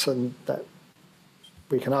universe, and that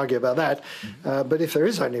we can argue about that, but if there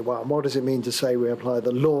is only one, what does it mean to say we apply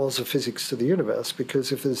the laws of physics to the universe?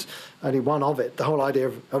 Because if there's only one of it, the whole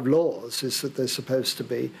idea of laws is that there's supposed to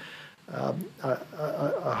be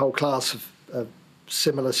a whole class of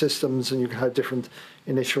similar systems, and you can have different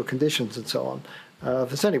initial conditions and so on. If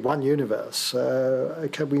there's only one universe,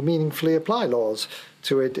 can we meaningfully apply laws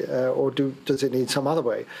to it, or does it need some other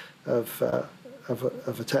way of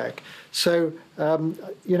attack? So,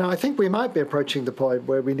 I think we might be approaching the point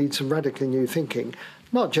where we need some radically new thinking,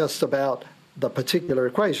 not just about the particular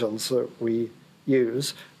equations that we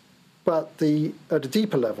use. But at a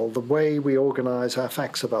deeper level, the way we organize our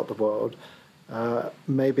facts about the world,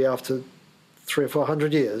 maybe after 300 or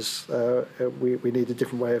 400 years, we need a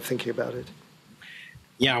different way of thinking about it.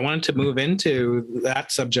 Yeah, I wanted to move into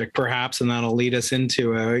that subject perhaps, and that'll lead us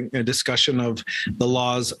into a discussion of the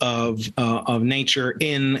laws of nature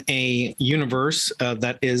in a universe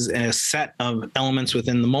that is a set of elements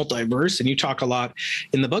within the multiverse. And you talk a lot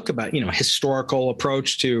in the book about, historical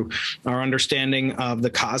approach to our understanding of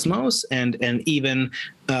the cosmos and even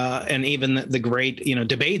the great,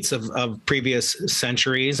 debates of previous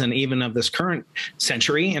centuries and even of this current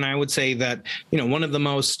century. And I would say that, one of the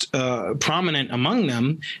most prominent among them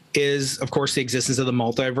is, of course, the existence of the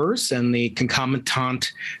multiverse and the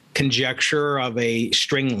concomitant conjecture of a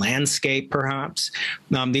string landscape, perhaps.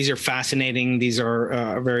 These are fascinating. These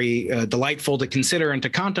are very delightful to consider and to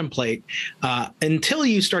contemplate until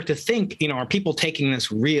you start to think, are people taking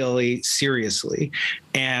this really seriously?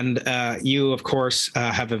 And you, of course,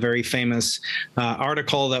 have a very famous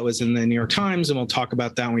article that was in the New York Times, and we'll talk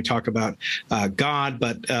about that when we talk about God,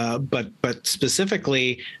 but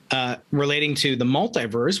specifically relating to the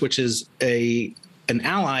multiverse, which is an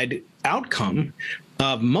allied outcome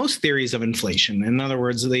of most theories of inflation. In other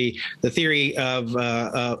words, the theory of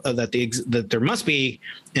that there must be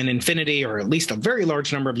an infinity, or at least a very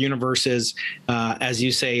large number of universes, as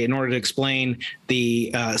you say, in order to explain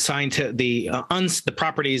the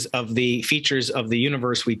properties of the features of the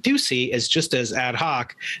universe we do see as just as ad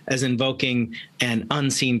hoc as invoking an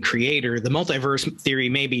unseen creator. The multiverse theory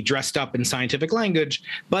may be dressed up in scientific language,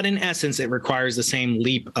 but in essence, it requires the same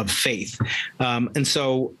leap of faith. And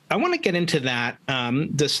so I want to get into that,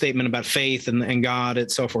 the statement about faith and God and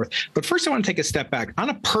so forth. But first, I want to take a step back. On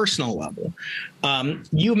a personal level,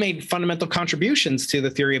 you made fundamental contributions to the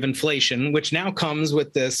theory of inflation, which now comes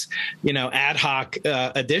with this, ad hoc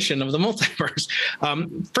edition of the multiverse.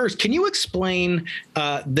 First, can you explain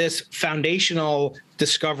this foundational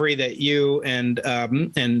discovery that you and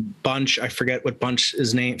Bunch, I forget what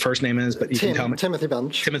Bunch's first name is, but you can tell me. Timothy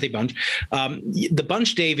Bunch. Timothy Bunch. The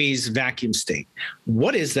Bunch-Davies vacuum state.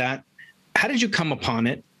 What is that? How did you come upon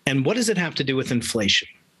it? And what does it have to do with inflation?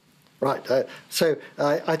 Right. So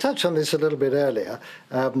I touched on this a little bit earlier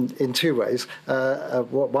in two ways.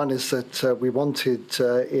 One is that we wanted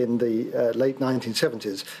in the late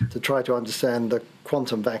 1970s to try to understand the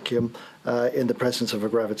quantum vacuum in the presence of a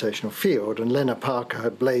gravitational field. And Leonard Parker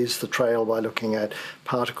had blazed the trail by looking at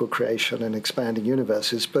particle creation and expanding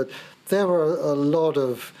universes. But there were a lot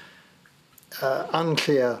of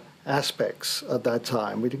unclear aspects at that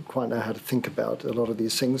time. We didn't quite know how to think about a lot of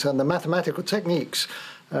these things. And the mathematical techniques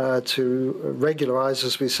to regularize,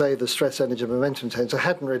 as we say, the stress energy momentum tensor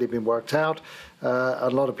hadn't really been worked out. A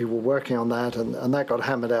lot of people were working on that, and that got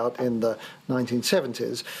hammered out in the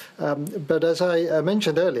 1970s. But as I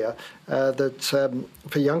mentioned earlier, that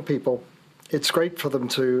for young people, it's great for them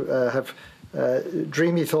to have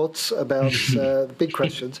dreamy thoughts about big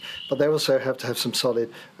questions, but they also have to have some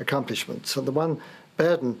solid accomplishments. And the one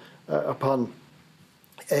burden upon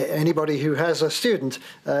anybody who has a student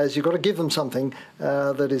is you've got to give them something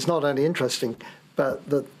that is not only interesting, but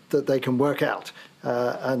that they can work out.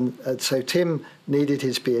 And so Tim needed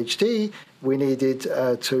his PhD. We needed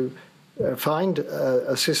to find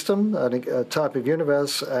a system, a type of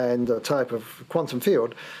universe and a type of quantum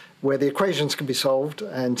field where the equations can be solved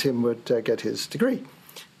and Tim would get his degree.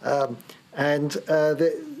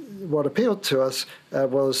 What appealed to us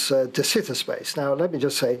was de Sitter space. Now, let me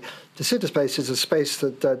just say, de Sitter space is a space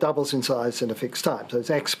that doubles in size in a fixed time. So it's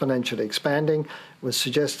exponentially expanding. It was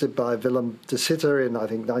suggested by Willem de Sitter in, I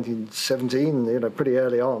think, 1917, pretty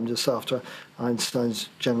early on, just after Einstein's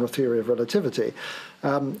general theory of relativity.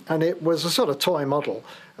 And it was a sort of toy model.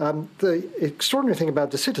 The extraordinary thing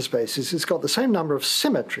about de Sitter space is it's got the same number of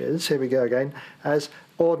symmetries, here we go again, as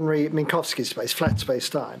ordinary Minkowski space, flat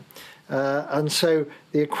space-time. And so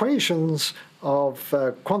the equations of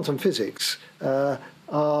quantum physics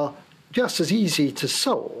are just as easy to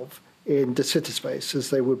solve in de Sitter space as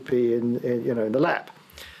they would be in the lab.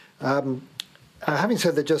 Having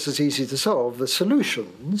said they're just as easy to solve, the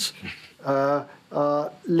solutions are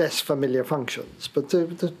less familiar functions, but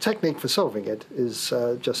the technique for solving it is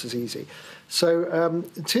just as easy. So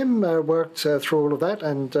Tim worked through all of that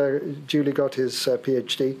and duly got his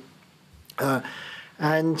PhD.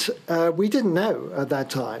 And we didn't know at that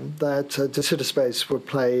time that de Sitter space would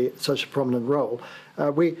play such a prominent role.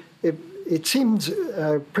 It seemed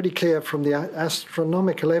pretty clear from the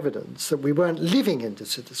astronomical evidence that we weren't living in de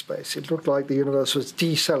Sitter space. It looked like the universe was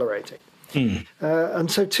decelerating. And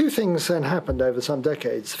so two things then happened over some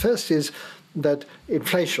decades. The first is that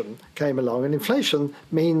inflation came along. And inflation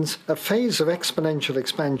means a phase of exponential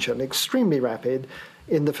expansion, extremely rapid,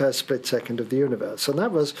 in the first split second of the universe. And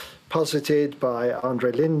that was posited by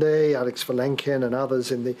Andrei Linde, Alex Vilenkin, and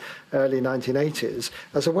others in the early 1980s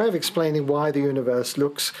as a way of explaining why the universe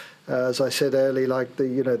looks, as I said earlier, like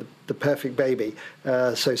the perfect baby,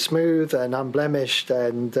 so smooth and unblemished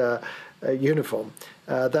and uniform.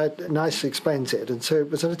 That nicely explains it. And so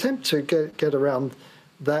it was an attempt to get around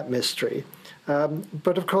that mystery.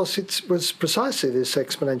 But of course, it was precisely this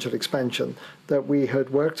exponential expansion that we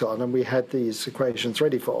had worked on and we had these equations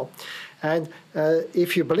ready for. And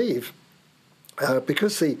if you believe,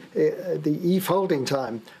 because the e-folding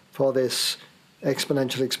time for this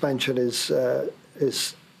exponential expansion is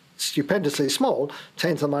stupendously small,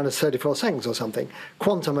 10 to the minus 34 seconds or something,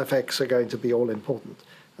 quantum effects are going to be all important.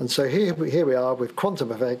 And so here we are with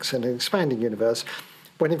quantum effects in an expanding universe.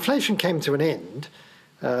 When inflation came to an end,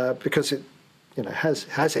 because it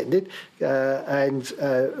has ended and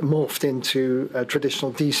morphed into a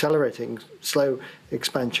traditional decelerating slow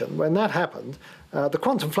expansion. When that happened, the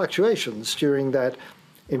quantum fluctuations during that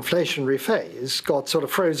inflationary phase got sort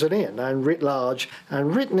of frozen in and writ large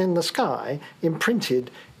and written in the sky, imprinted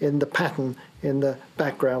in the pattern in the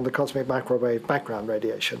background, the cosmic microwave background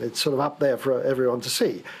radiation. It's sort of up there for everyone to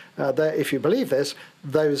see. If you believe this,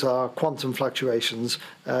 those are quantum fluctuations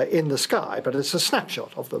in the sky, but it's a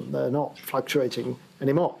snapshot of them. They're not fluctuating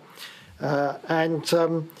anymore.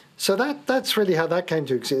 So that's really how that came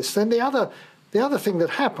to exist. Then the other thing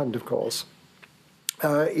that happened, of course,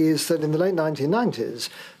 is that in the late 1990s,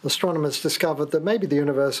 astronomers discovered that maybe the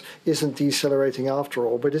universe isn't decelerating after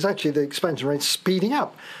all, but is actually the expansion rate speeding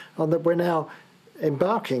up, and that we're now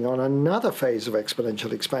embarking on another phase of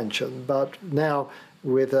exponential expansion, but now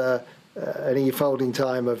with an e-folding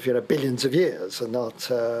time of billions of years and not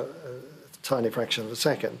a tiny fraction of a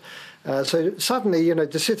second. So suddenly,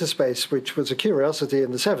 de Sitter space, which was a curiosity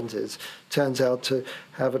in the 70s, turns out to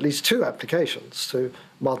have at least 2 applications to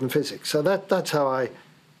modern physics. So that's how I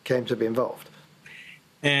came to be involved.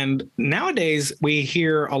 And nowadays we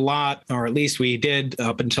hear a lot, or at least we did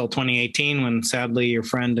up until 2018, when sadly your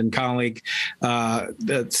friend and colleague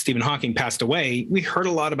Stephen Hawking passed away. We heard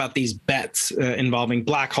a lot about these bets involving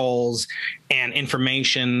black holes and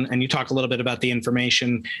information. And you talk a little bit about the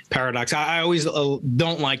information paradox. I always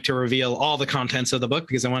don't like to reveal all the contents of the book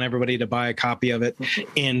because I want everybody to buy a copy of it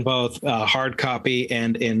in both hard copy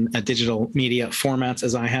and in digital media formats,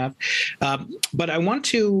 as I have. But I want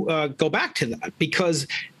to go back to that because,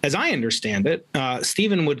 as I understand it,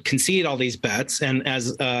 Stephen would concede all these bets, and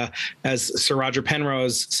as Sir Roger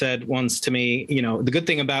Penrose said once to me, the good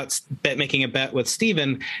thing about making a bet with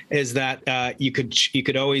Stephen is that you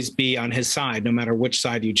could always be on his side, no matter which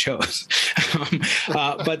side you chose.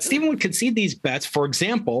 But Stephen would concede these bets, for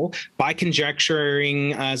example, by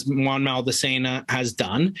conjecturing, as Juan Maldacena has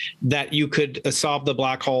done, that you could solve the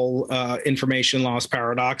black hole information loss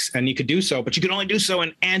paradox, and you could do so, but you could only do so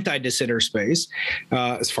in anti-de Sitter space.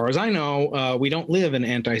 As far as I know, we don't live in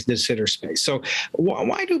anti-de Sitter space. So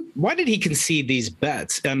why did he concede these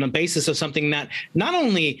bets on the basis of something that not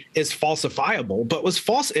only is falsifiable, but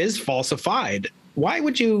is falsified? Why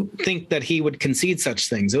would you think that he would concede such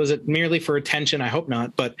things? Was it merely for attention? I hope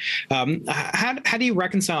not. But how do you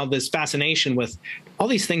reconcile this fascination with all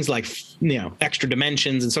these things like extra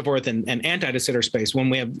dimensions and so forth and anti-de Sitter space when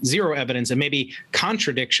we have zero evidence and maybe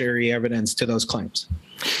contradictory evidence to those claims?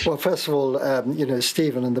 Well, first of all,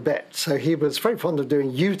 Stephen and the bet. So he was very fond of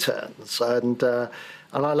doing U-turns, and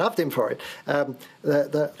I loved him for it.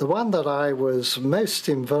 The one that I was most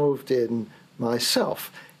involved in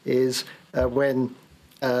myself is when,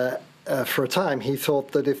 for a time, he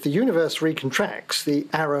thought that if the universe recontracts, the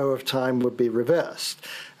arrow of time would be reversed.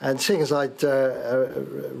 And seeing as I'd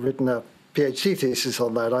written a PhD thesis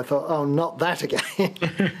on that, I thought, oh, not that again,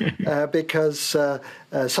 because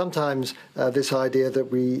sometimes this idea that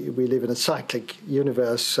we live in a cyclic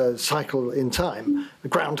universe, cycle in time, a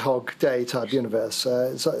Groundhog Day type universe,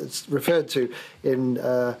 it's referred to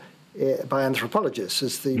by anthropologists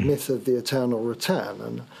as the myth of the eternal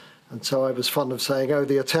return. And so I was fond of saying, oh,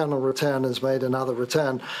 the eternal return has made another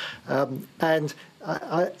return. And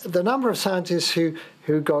the number of scientists who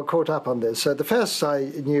got caught up on this. So the first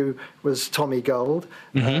I knew was Tommy Gold,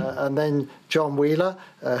 and then John Wheeler,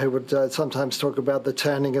 who would sometimes talk about the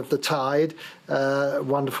turning of the tide,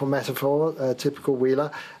 wonderful metaphor, typical Wheeler.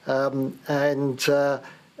 Then,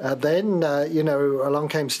 along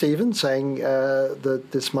came Stephen saying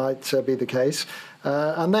that this might be the case.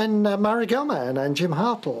 And then Murray Gell-Mann and Jim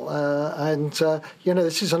Hartle.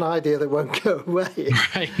 This is an idea that won't go away.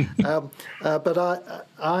 Right. But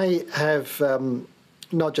I have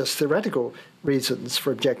not just theoretical reasons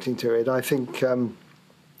for objecting to it. I think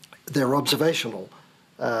there are observational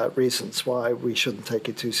reasons why we shouldn't take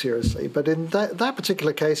it too seriously. But in that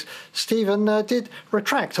particular case, Stephen did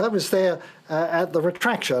retract. I was there at the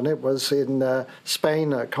retraction. It was in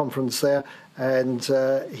Spain, a conference there, and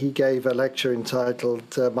he gave a lecture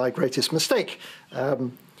entitled My Greatest Mistake,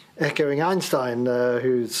 echoing Einstein,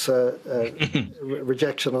 whose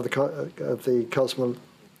rejection of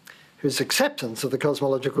whose acceptance of the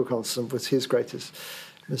cosmological constant was his greatest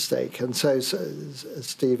mistake. And so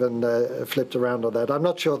Stephen flipped around on that. I'm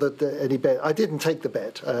not sure that any bet. I didn't take the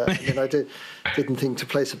bet. I mean, I didn't think to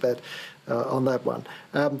place a bet on that one.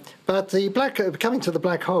 But the coming to the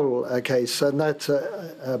black hole case, and that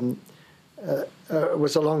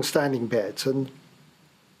was a long-standing bet, and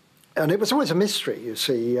it was always a mystery, you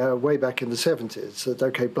see, way back in the 70s, that,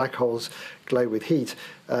 okay, black holes glow with heat.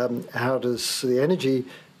 How does the energy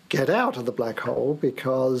get out of the black hole?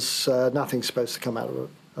 Because nothing's supposed to come out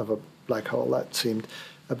of a black hole. That seemed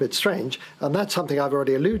a bit strange. And that's something I've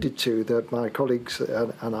already alluded to, that my colleagues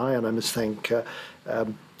and I must thank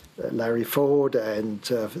Larry Ford and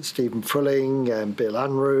Stephen Frulling and Bill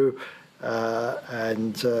Unruh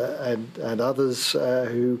and others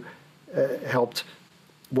who helped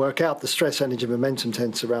work out the stress energy momentum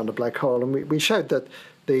tense around a black hole. And we showed that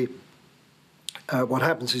what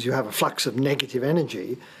happens is you have a flux of negative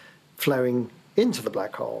energy flowing into the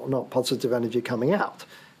black hole, not positive energy coming out.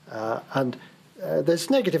 And there's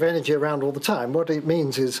negative energy around all the time. What it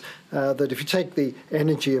means is that if you take the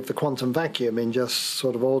energy of the quantum vacuum in just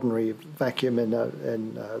sort of ordinary vacuum in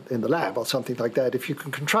the lab or something like that, if you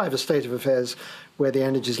can contrive a state of affairs where the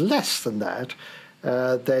energy is less than that,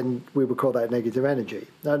 then we would call that negative energy.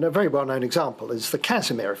 And a very well-known example is the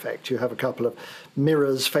Casimir effect. You have a couple of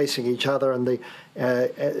mirrors facing each other, and the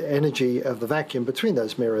energy of the vacuum between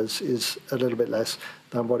those mirrors is a little bit less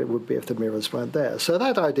than what it would be if the mirrors weren't there. So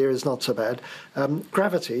that idea is not so bad.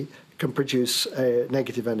 Gravity can produce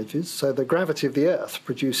negative energies. So the gravity of the Earth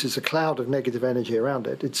produces a cloud of negative energy around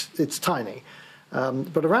it. It's tiny.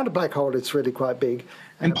 But around a black hole, it's really quite big.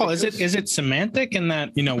 And Paul, is it semantic in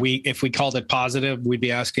that, if we called it positive, we'd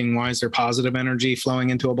be asking, why is there positive energy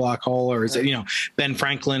flowing into a black hole? Or is it, Ben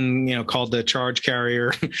Franklin, called the charge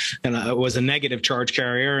carrier and it was a negative charge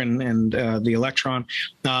carrier and the electron.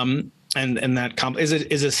 And that is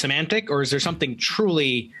it semantic, or is there something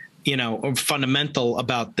truly, fundamental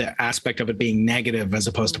about the aspect of it being negative as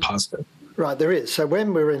opposed to positive? Right, there is. So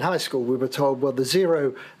when we were in high school, we were told, well, the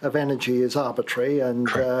zero of energy is arbitrary, and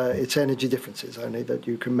it's energy differences only that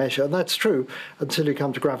you can measure. And that's true until you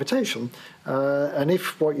come to gravitation. And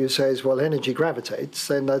if what you say is, well, energy gravitates,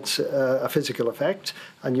 then that's a physical effect.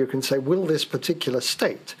 And you can say, will this particular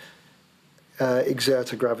state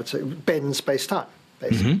exert a gravity, bend space-time,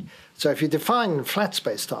 basically. Mm-hmm. So if you define flat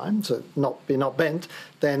space-time, so not bent,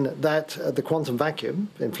 then the quantum vacuum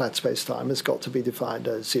in flat space-time has got to be defined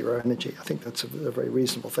as zero energy. I think that's a very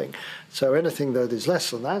reasonable thing. So anything that is less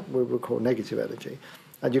than that, we will call negative energy.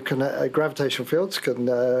 And you can gravitational fields can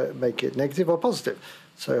make it negative or positive.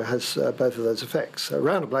 So it has both of those effects. So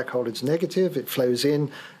around a black hole, it's negative, it flows in,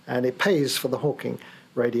 and it pays for the Hawking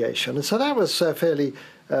radiation. And so that was a fairly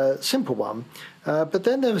simple one. But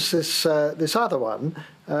then there was this other one.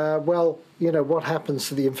 What happens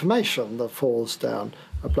to the information that falls down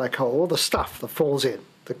a black hole, or the stuff that falls in?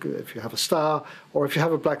 If you have a star, or if you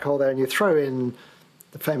have a black hole there and you throw in,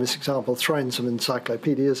 the famous example, throw in some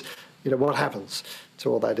encyclopedias, what happens to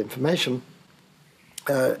all that information?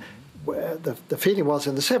 Where the feeling was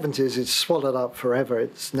in the 70s, it's swallowed up forever,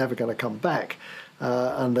 it's never going to come back,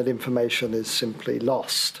 and that information is simply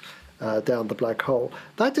lost down the black hole.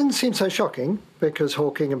 That didn't seem so shocking, because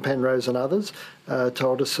Hawking and Penrose and others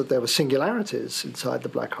told us that there were singularities inside the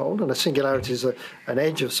black hole, and a singularity is an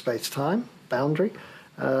edge of space-time, boundary.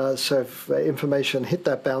 So if information hit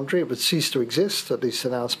that boundary, it would cease to exist, at least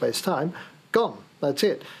in our space-time. Gone. That's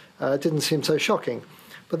it. It didn't seem so shocking.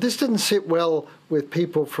 But this didn't sit well with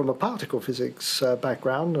people from a particle physics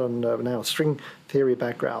background and now string theory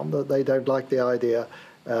background, that they don't like the idea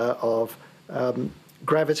of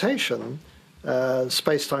gravitation,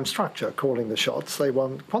 space-time structure calling the shots. They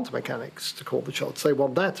want quantum mechanics to call the shots. They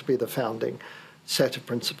want that to be the founding set of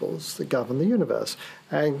principles that govern the universe.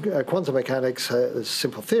 And quantum mechanics has a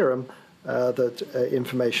simple theorem that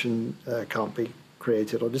information can't be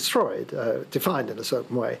created or destroyed, defined in a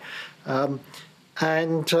certain way. What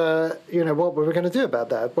were we going to do about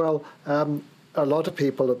that? Well, a lot of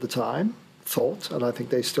people at the time thought, and I think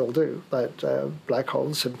they still do, that black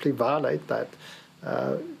holes simply violate that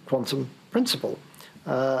quantum principle.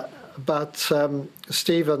 But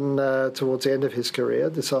Stephen, towards the end of his career,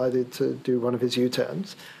 decided to do one of his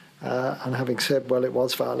U-turns. And having said, well, it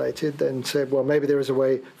was violated, then said, well, maybe there is a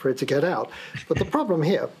way for it to get out. But the problem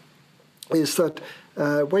here is that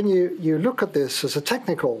when you look at this as a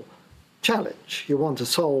technical challenge, you want to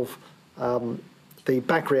solve the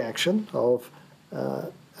back reaction of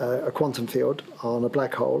a quantum field on a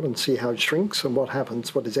black hole and see how it shrinks and what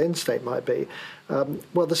happens, what its end state might be.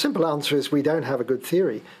 Well, the simple answer is we don't have a good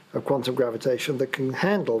theory of quantum gravitation that can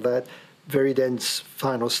handle that very dense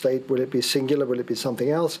final state. Will it be singular? Will it be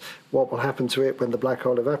something else? What will happen to it when the black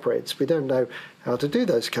hole evaporates? We don't know how to do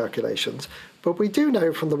those calculations. But we do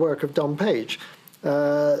know from the work of Don Page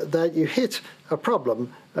that you hit a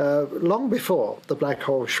problem long before the black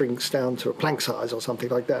hole shrinks down to a Planck size or something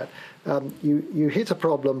like that. You hit a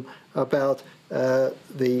problem about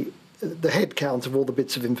the head count of all the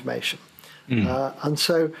bits of information. And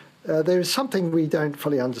so there is something we don't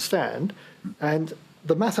fully understand. And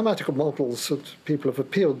the mathematical models that people have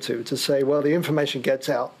appealed to say, well, the information gets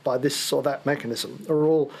out by this or that mechanism, are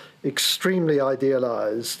all extremely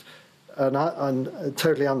idealized and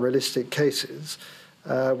totally unrealistic cases,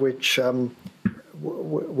 which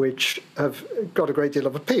have got a great deal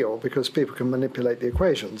of appeal because people can manipulate the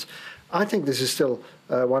equations. I think this is still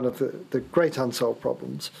one of the great unsolved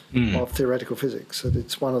problems of theoretical physics. And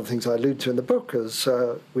it's one of the things I allude to in the book, as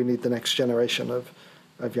we need the next generation of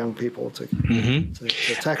young people to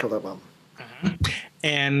tackle that one.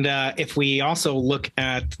 And if we also look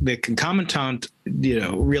at the concomitant,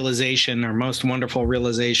 realization, or most wonderful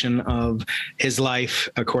realization of his life,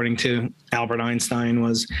 according to Albert Einstein,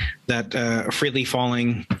 was that a freely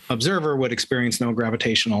falling observer would experience no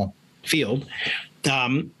gravitational field.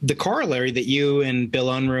 The corollary that you and Bill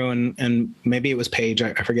Unruh and maybe it was Page,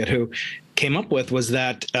 I forget who, came up with was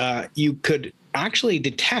that you could actually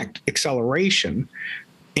detect acceleration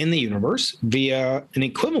in the universe via an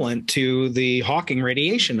equivalent to the Hawking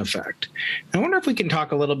radiation effect. I wonder if we can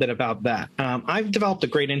talk a little bit about that. I've developed a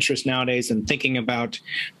great interest nowadays in thinking about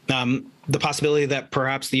the possibility that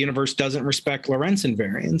perhaps the universe doesn't respect Lorentz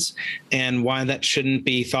invariance, and why that shouldn't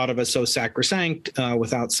be thought of as so sacrosanct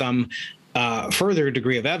without some further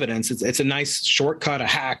degree of evidence. It's a nice shortcut, a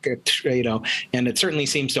hack, and it certainly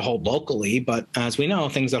seems to hold locally. But as we know,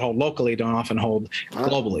 things that hold locally don't often hold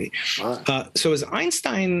globally. So as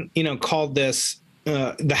Einstein, called this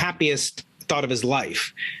the happiest thought of his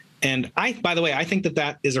life. And by the way, I think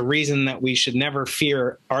that is a reason that we should never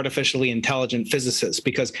fear artificially intelligent physicists,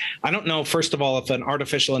 because I don't know, first of all, if an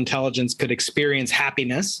artificial intelligence could experience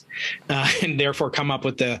happiness and therefore come up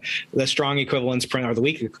with the strong equivalence or the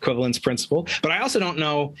weak equivalence principle. But I also don't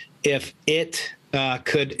know if it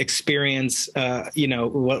could experience,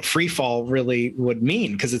 what free fall really would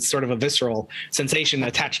mean, because it's sort of a visceral sensation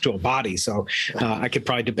attached to a body. So I could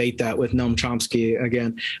probably debate that with Noam Chomsky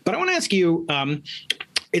again. But I want to ask you,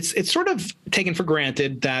 it's sort of taken for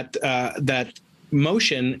granted that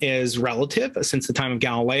motion is relative since the time of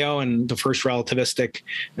Galileo and the first relativistic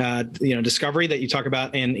discovery that you talk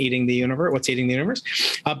about in Eating the Universe, What's Eating the Universe,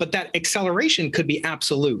 but that acceleration could be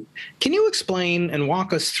absolute. Can you explain and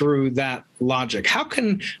walk us through that logic? How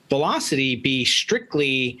can velocity be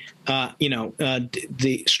strictly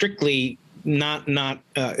strictly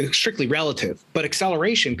relative, but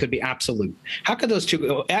acceleration could be absolute? How could those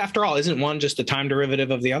two, after all, isn't one just a time derivative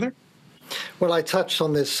of the other? Well, I touched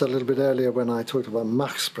on this a little bit earlier when I talked about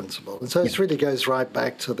Mach's principle. And so it really goes right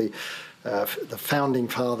back to the founding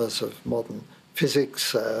fathers of modern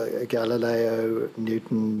physics, Galileo,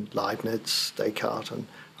 Newton, Leibniz, Descartes,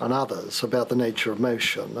 and others, about the nature of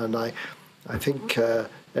motion. And I think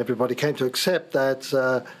everybody came to accept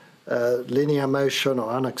that linear motion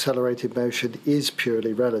or unaccelerated motion is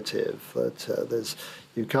purely relative, that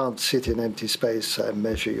you can't sit in empty space and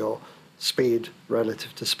measure your speed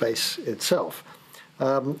relative to space itself.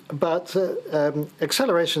 But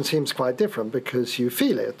acceleration seems quite different because you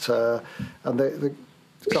feel it. And the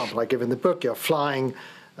example I give in the book, you're flying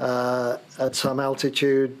at some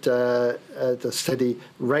altitude at a steady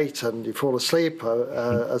rate and you fall asleep,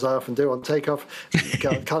 as I often do on takeoff.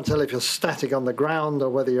 You can't tell if you're static on the ground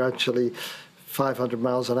or whether you're actually 500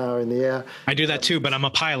 miles an hour in the air. I do that too, but I'm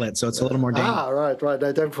a pilot, so it's a little more dangerous. Right.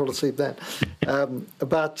 No, don't fall asleep then.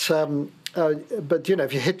 But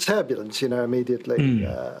if you hit turbulence, immediately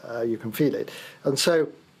you can feel it. And so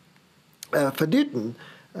for Newton,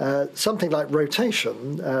 something like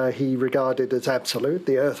rotation, he regarded as absolute.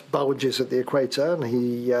 The Earth bulges at the equator, and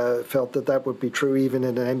he felt that would be true even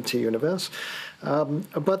in an empty universe.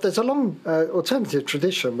 But there's a long alternative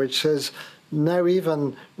tradition which says, no,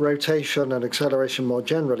 even rotation and acceleration more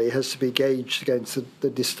generally has to be gauged against the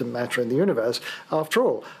distant matter in the universe. After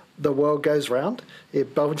all, the world goes round,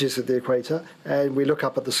 it bulges at the equator, and we look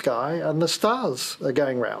up at the sky, and the stars are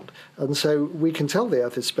going round. And so we can tell the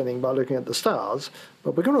Earth is spinning by looking at the stars,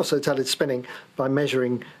 but we can also tell it's spinning by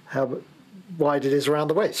measuring how wide it is around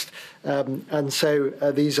the waist. And so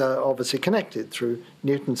these are obviously connected through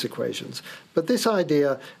Newton's equations. But this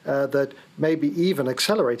idea that maybe even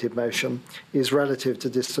accelerated motion is relative to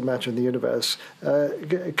distant matter in the universe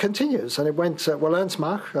continues. And it went, well, Ernst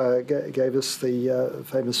Mach gave us the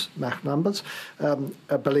famous Mach numbers,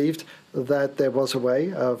 believed that there was a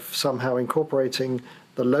way of somehow incorporating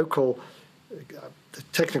the local the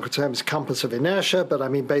technical term is compass of inertia, but I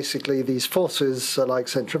mean basically these forces like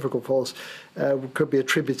centrifugal force could be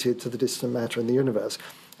attributed to the distant matter in the universe.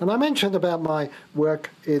 And I mentioned about my work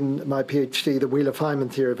in my PhD, the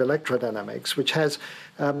Wheeler-Feynman theory of electrodynamics, which has,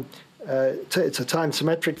 it's a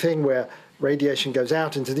time-symmetric thing where radiation goes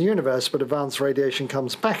out into the universe, but advanced radiation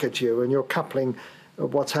comes back at you, and you're coupling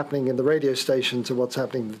what's happening in the radio station to what's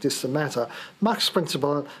happening in the distant matter. Mach's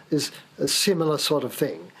principle is a similar sort of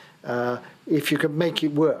thing. If you can make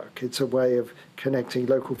it work, it's a way of connecting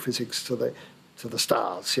local physics to the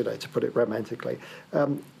stars, you know, to put it romantically.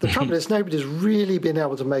 The trouble is nobody's really been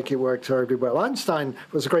able to make it work terribly well. Einstein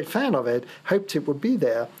was a great fan of it, hoped it would be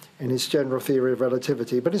there in his general theory of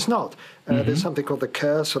relativity, but it's not. There's something called the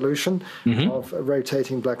Kerr solution of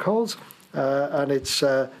rotating black holes, and it's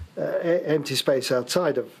empty space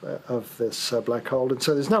outside of this black hole, and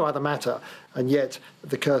so there's no other matter, and yet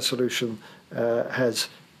the Kerr solution has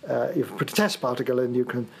if you put a test particle in, you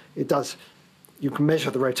can measure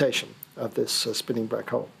the rotation of this spinning black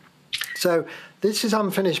hole. So this is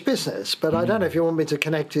unfinished business, but I don't know if you want me to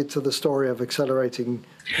connect it to the story of accelerating.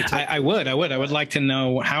 I would like to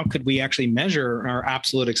know, how could we actually measure our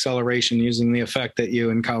absolute acceleration using the effect that you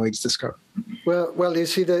and colleagues discovered? Well, you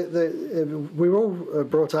see, we were all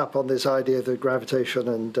brought up on this idea that gravitation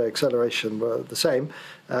and acceleration were the same.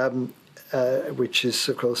 Which is,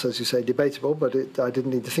 of course, as you say, debatable, but I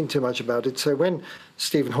didn't need to think too much about it. So when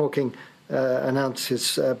Stephen Hawking announced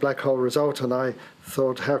his black hole result, and I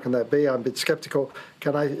thought, how can that be? I'm a bit skeptical.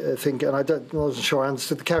 Can I think, and I wasn't sure I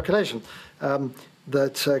understood the calculation, can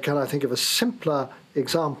I think of a simpler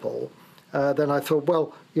example? Then I thought,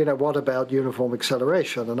 well, you know, what about uniform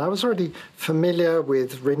acceleration? And I was already familiar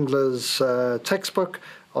with Rindler's textbook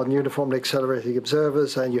on uniformly accelerating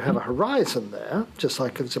observers, and you have a horizon there, just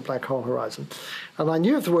like it's a black hole horizon. And I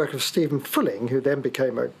knew of the work of Stephen Fulling, who then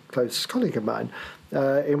became a close colleague of mine,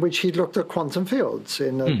 in which he looked at quantum fields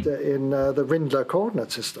in the Rindler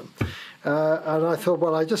coordinate system. And I thought,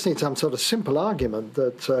 well, I just need some sort of simple argument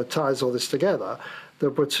that ties all this together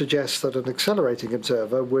that would suggest that an accelerating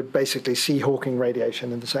observer would basically see Hawking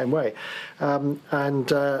radiation in the same way. And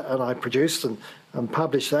I produced and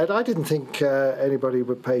published that. I didn't think anybody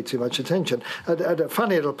would pay too much attention. A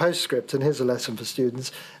funny little postscript, and here's a lesson for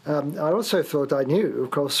students. I also thought I knew, of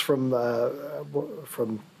course, from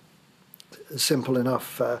simple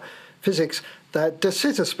enough physics, that de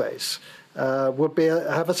Sitter space would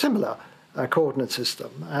have a similar coordinate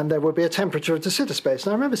system, and there would be a temperature of de Sitter space.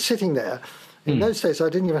 And I remember sitting there. In those days, I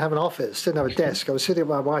didn't even have an office, didn't have a desk. I was sitting at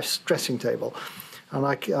my wife's dressing table. And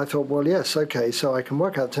I thought, well, yes, okay, so I can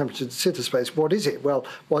work out the temperature of de Sitter space. What is it? Well,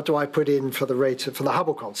 what do I put in for the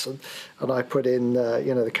Hubble constant? And I put in,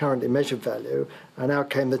 the currently measured value, and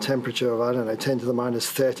out came the temperature of, I don't know, 10 to the minus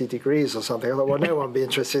 30 degrees or something. I thought, well, no one would be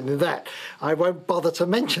interested in that. I won't bother to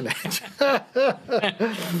mention it.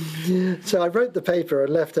 So I wrote the paper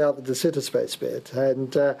and left out the de Sitter space bit.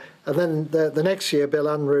 And then the next year, Bill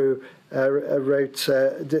Unruh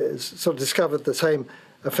discovered the same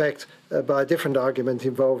effect by a different argument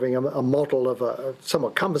involving a model of a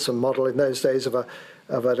somewhat cumbersome model in those days of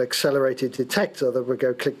an accelerated detector that would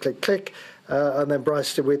go click, click, click. And then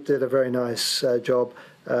Bryce DeWitt did a very nice job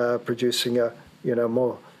producing a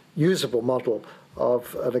more usable model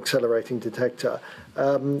of an accelerating detector.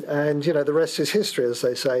 And the rest is history, as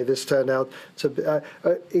they say. This turned out to be,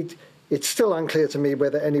 it's still unclear to me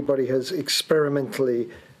whether anybody has experimentally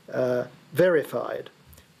verified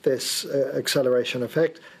this acceleration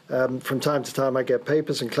effect. From time to time I get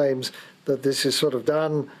papers and claims that this is sort of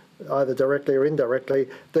done either directly or indirectly.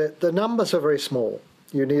 The numbers are very small.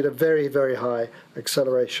 You need a very, very high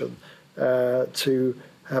acceleration to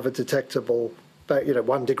have a detectable,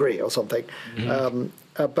 1 degree or something.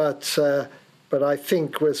 But I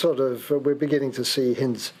think we're beginning to see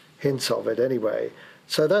hints of it anyway.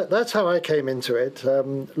 So that's how I came into it.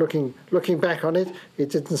 Looking back on it, it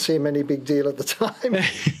didn't seem any big deal at the time.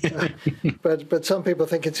 But some people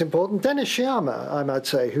think it's important. Dennis Sciama, I might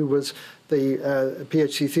say, who was the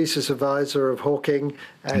PhD thesis advisor of Hawking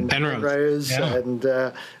and Penrose and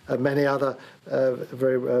many other,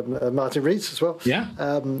 Martin Rees as well. Yeah.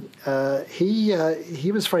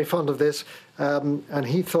 He was very fond of this, and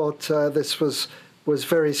he thought this was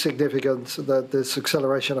very significant, that this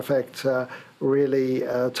acceleration effect really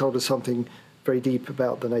told us something very deep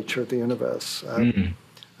about the nature of the universe.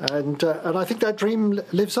 And I think that dream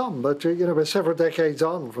lives on. But we're several decades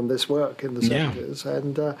on from this work in the 70s,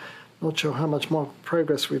 and not sure how much more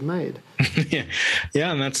progress we've made.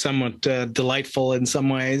 Yeah, and that's somewhat delightful in some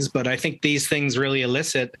ways. But I think these things really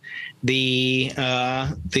elicit the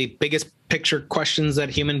biggest picture questions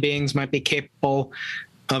that human beings might be capable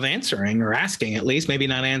of answering, or asking at least, maybe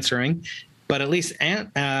not answering, but at least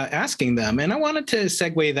asking them. And I wanted to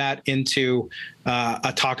segue that into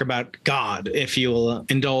a talk about God, if you will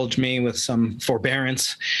indulge me with some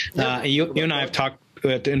forbearance. You and I have talked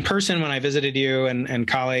in person when I visited you and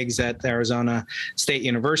colleagues at Arizona State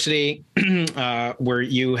University, where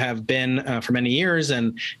you have been for many years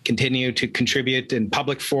and continue to contribute in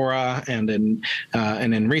public fora and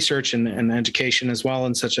in research and education as well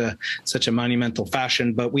in such a monumental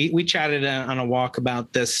fashion. But we chatted on a walk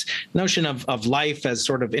about this notion of life as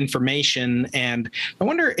sort of information. And I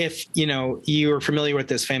wonder if, you are familiar with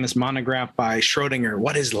this famous monograph by Schrödinger,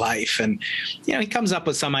 What is Life? And, he comes up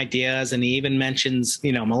with some ideas, and he even mentions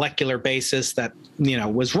molecular basis that,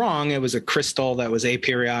 was wrong. It was a crystal that was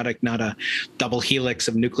aperiodic, not a double helix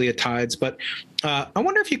of nucleotides. But I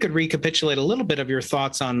wonder if you could recapitulate a little bit of your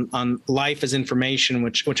thoughts on life as information,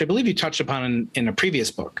 which I believe you touched upon in a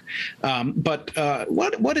previous book. But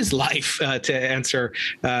what is life, to answer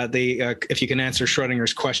if you can answer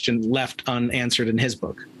Schrödinger's question left unanswered in his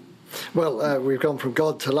book? Well, we've gone from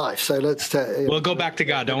God to life, so let's... we'll go back to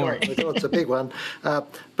God, don't worry. God's a big one.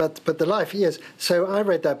 But the life, yes. So I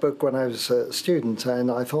read that book when I was a student, and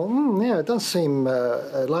I thought, it does seem...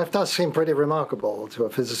 life does seem pretty remarkable to a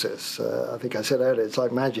physicist. I think I said earlier, it's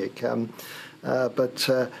like magic.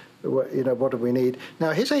 What do we need?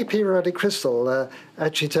 Now, his aperiodic crystal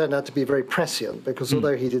actually turned out to be very prescient, because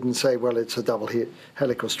although he didn't say, well, it's a double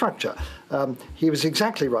helical structure, he was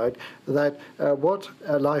exactly right that what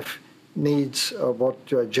life needs, or what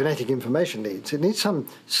genetic information needs, it needs some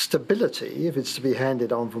stability if it's to be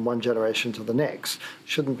handed on from one generation to the next. It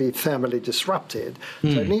shouldn't be thermally disrupted. So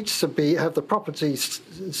it needs to have the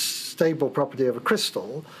stable property of a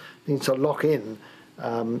crystal. It needs to lock in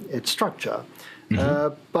its structure.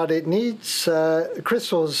 But it needs,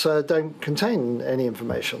 crystals don't contain any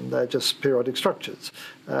information, they're just periodic structures.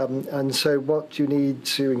 And so what you need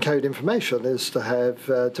to encode information is to have,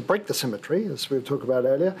 to break the symmetry, as we were talking about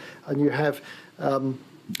earlier, and you have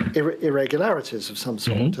irregularities of some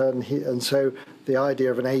sort. And so the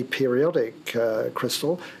idea of an aperiodic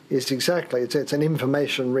crystal is exactly, it's an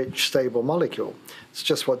information-rich, stable molecule. It's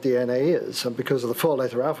just what DNA is, and because of the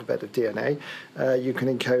four-letter alphabet of DNA, you can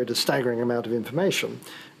encode a staggering amount of information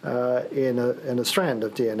in a strand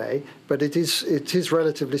of DNA, but it is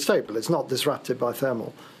relatively stable. It's not disrupted by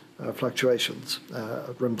thermal fluctuations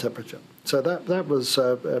at room temperature. So that was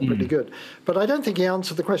pretty good. But I don't think he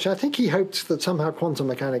answered the question. I think he hoped that somehow quantum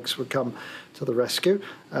mechanics would come to the rescue.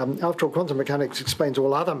 After all, quantum mechanics explains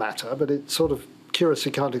all other matter, but it sort of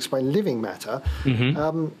curiously can't explain living matter.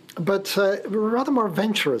 But rather more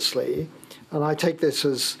adventurously, and I take this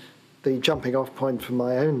as the jumping off point for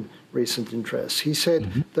my own recent interests, he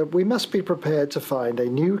said that we must be prepared to find a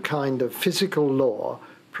new kind of physical law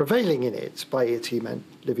prevailing in it. By it he meant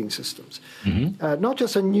living systems. Not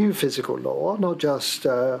just a new physical law, not just,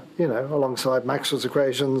 alongside Maxwell's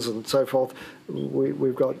equations and so forth,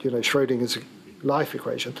 we've got, Schrödinger's life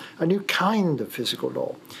equation, a new kind of physical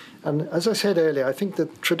law. And as I said earlier, I think the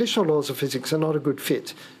traditional laws of physics are not a good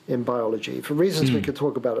fit in biology, for reasons we could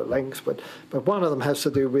talk about at length, but one of them has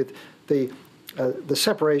to do with the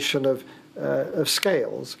separation of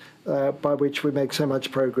scales by which we make so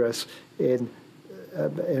much progress in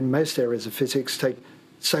most areas of physics. Take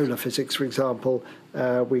solar physics, for example.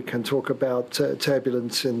 We can talk about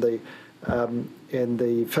turbulence in the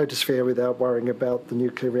photosphere without worrying about the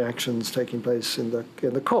nuclear reactions taking place in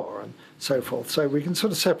the core and so forth. So we can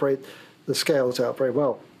sort of separate the scales out very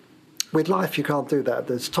well. With life, you can't do that.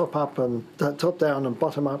 There's top-down and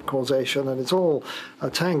bottom-up causation, and it's all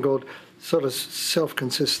a tangled, sort of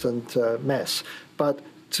self-consistent mess. But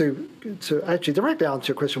to actually directly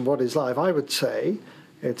answer your question, what is life? I would say,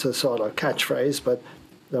 it's a sort of catchphrase, but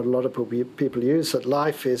that a lot of people use, that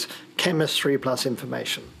life is chemistry plus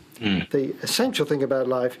information. The essential thing about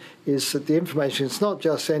life is that the information is not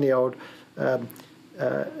just any old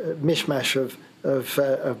mishmash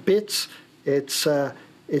of bits. It's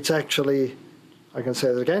actually, I can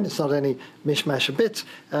say that again, it's not any mishmash of bits.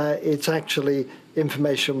 It's actually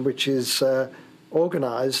information which is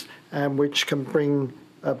organized and which can bring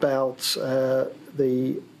about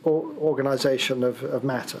the organization of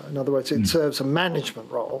matter. In other words, it serves a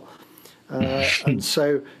management role. And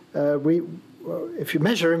so if you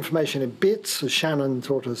measure information in bits, as Shannon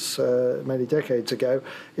taught us many decades ago,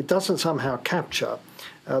 it doesn't somehow capture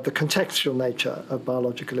the contextual nature of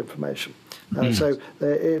biological information. So,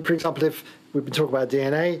 for example, if we've been talking about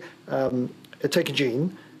DNA, take a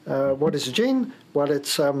gene. What is a gene? Well,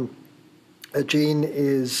 it's a gene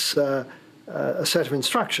is a set of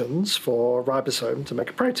instructions for a ribosome to make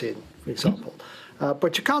a protein, for example.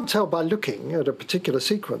 But you can't tell by looking at a particular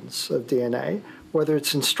sequence of DNA whether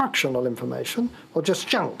it's instructional information or just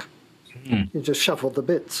junk. You just shuffled the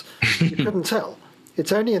bits. You couldn't tell.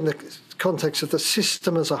 It's only in the context of the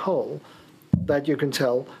system as a whole that you can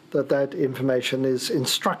tell that that information is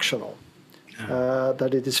instructional,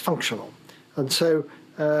 that it is functional. And so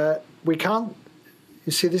we can't,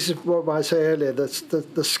 you see, this is what I say earlier,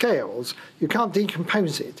 the scales, you can't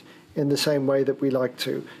decompose it in the same way that we like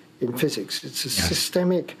to in physics. It's a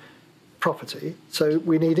systemic property. So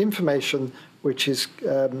we need information which is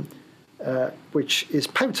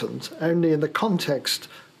potent only in the context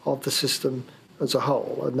of the system as a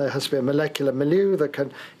whole. And there has to be a molecular milieu that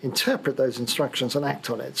can interpret those instructions and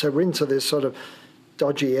act on it. So we're into this sort of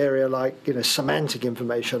dodgy area like, semantic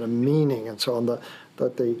information and meaning and so on,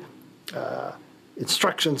 that the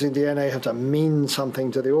instructions in DNA have to mean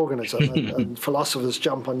something to the organism. and philosophers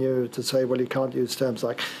jump on you to say, well, you can't use terms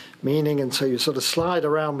like meaning, and so you sort of slide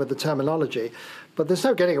around with the terminology. But there's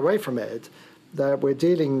no getting away from it, that we're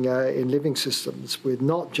dealing in living systems with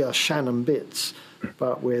not just Shannon bits,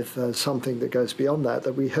 but with something that goes beyond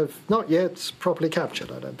that we have not yet properly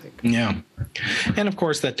captured, I don't think. Yeah. And of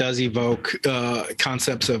course, that does evoke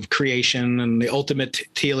concepts of creation and the ultimate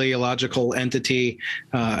teleological entity,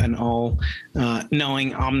 and all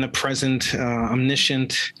knowing, omnipresent,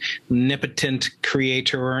 omniscient, omnipotent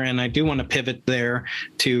creator. And I do want to pivot there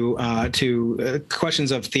to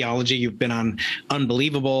questions of theology. You've been on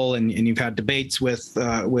Unbelievable, and you've had debates with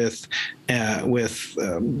the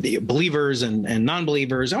believers and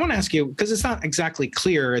non-believers. I want to ask you, because it's not exactly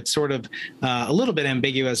clear, it's sort of a little bit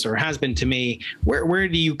ambiguous, or has been to me. Where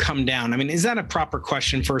do you come down? I mean, is that a proper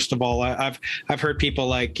question? First of all, I've heard people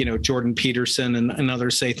like Jordan Peterson and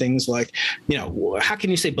others say things like, how can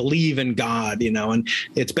you say believe in God? And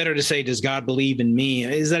it's better to say, does God believe in me?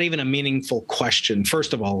 Is that even a meaningful question?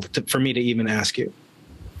 First of all, for me to even ask you.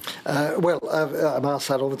 I'm asked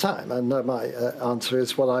that all the time, and my answer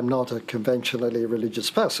is, well, I'm not a conventionally religious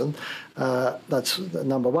person. That's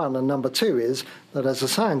number one. And number two is that as a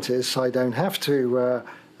scientist, I don't have to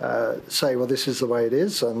say, well, this is the way it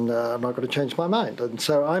is, and I'm not going to change my mind. And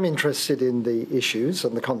so I'm interested in the issues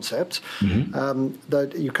and the concepts,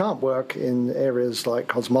 that you can't work in areas like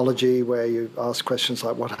cosmology, where you ask questions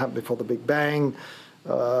like what happened before the Big Bang,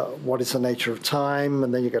 what is the nature of time,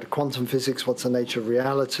 and then you go to quantum physics, what's the nature of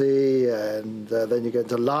reality, and then you go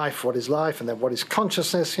into life, what is life, and then what is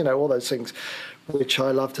consciousness, all those things which I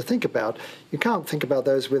love to think about. You can't think about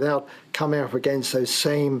those without coming up against those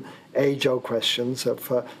same age-old questions that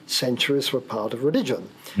for centuries were part of religion.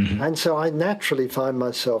 And so I naturally find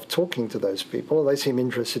myself talking to those people. They seem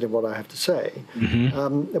interested in what I have to say.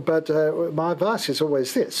 But my advice is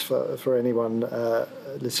always this, for anyone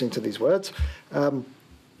listening to these words,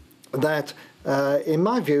 that in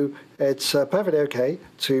my view, it's perfectly okay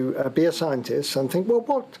to be a scientist and think, well,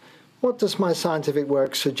 what does my scientific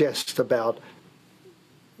work suggest about,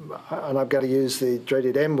 and I've got to use the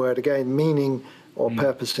dreaded M word again, meaning or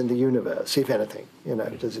purpose in the universe, if anything,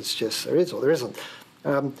 does it suggest there is or there isn't?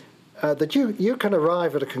 That you can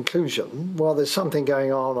arrive at a conclusion, well, there's something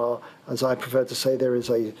going on, or as I prefer to say, there is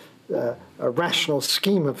a rational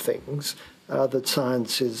scheme of things that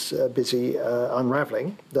science is busy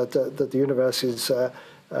unraveling, that the universe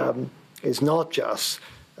is not just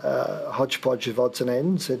a hodgepodge of odds and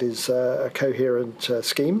ends. It is a coherent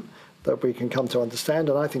scheme that we can come to understand,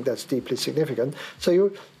 and I think that's deeply significant.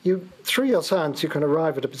 So you through your science, you can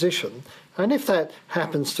arrive at a position, and if that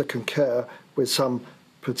happens to concur with some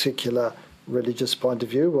particular religious point of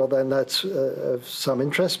view, well, then that's of some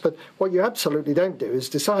interest. But what you absolutely don't do is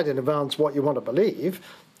decide in advance what you want to believe.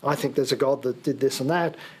 I think there's a God that did this and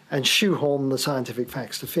that, and shoehorn the scientific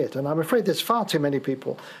facts to fit. And I'm afraid there's far too many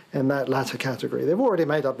people in that latter category. They've already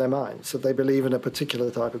made up their minds that they believe in a particular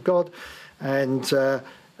type of God, and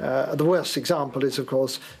The worst example is, of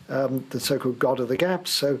course, the so-called God of the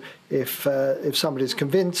gaps. So if somebody's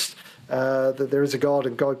convinced that there is a God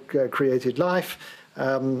and God created life,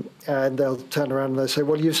 and they'll turn around and they'll say,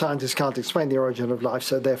 well, you scientists can't explain the origin of life,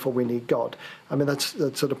 so therefore we need God. I mean, that's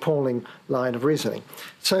an appalling line of reasoning.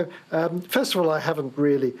 So first of all, I haven't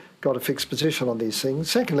really got a fixed position on these things.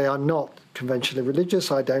 Secondly, I'm not conventionally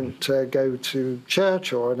religious. I don't go to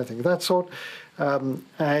church or anything of that sort. But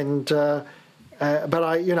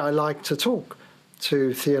I like to talk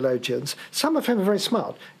to theologians, some of whom are very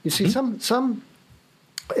smart. You see, some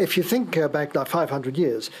if you think back like 500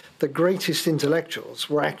 years, the greatest intellectuals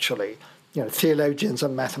were actually, theologians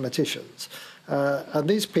and mathematicians. And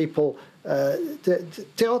these people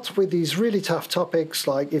dealt with these really tough topics,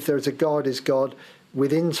 like if there is a God, is God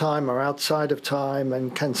within time or outside of time,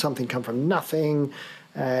 and can something come from nothing,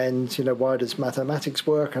 and why does mathematics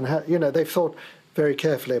work, and how, they've thought very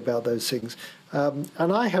carefully about those things. And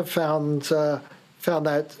I have found that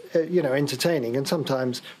entertaining and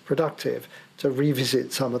sometimes productive to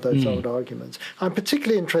revisit some of those old arguments. I'm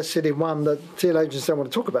particularly interested in one that theologians don't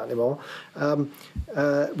want to talk about anymore,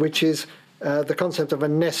 which is the concept of a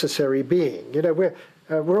necessary being.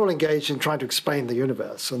 We're all engaged in trying to explain the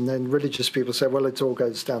universe, and then religious people say, well, it all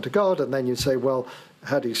goes down to God, and then you say, well,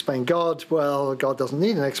 how do you explain God? Well, God doesn't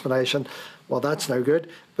need an explanation. Well, that's no good.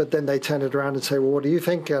 But then they turn it around and say, well, what do you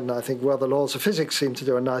think? And I think, well, the laws of physics seem to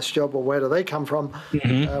do a nice job. Well, where do they come from?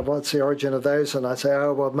 What's the origin of those? And I say,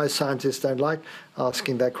 oh, well, most scientists don't like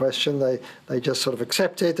asking that question. They just sort of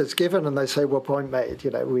accept it as given, and they say, well, point made.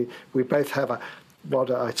 We both have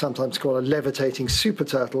what I sometimes call a levitating super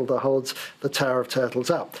turtle that holds the Tower of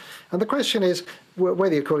Turtles up. And the question is,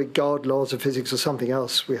 whether you call it God, laws of physics, or something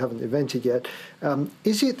else we haven't invented yet,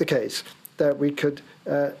 is it the case that we could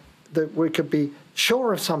be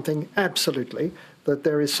sure of something absolutely, that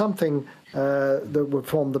there is something that would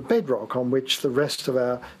form the bedrock on which the rest of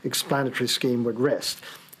our explanatory scheme would rest?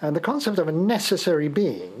 And the concept of a necessary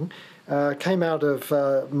being came out of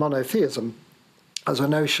monotheism as a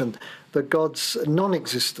notion that God's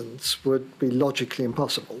non-existence would be logically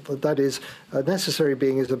impossible. That is, a necessary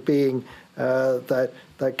being is a being that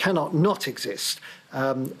cannot not exist.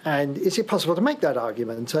 And is it possible to make that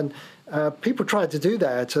argument? And people tried to do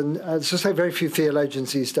that, and as I say, very few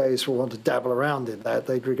theologians these days will want to dabble around in that.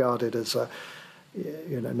 They'd regard it as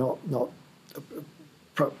not a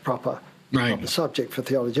proper subject for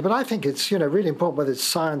theology. But I think it's really important, whether it's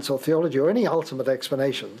science or theology or any ultimate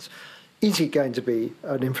explanations. Is it going to be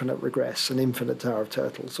an infinite regress, an infinite Tower of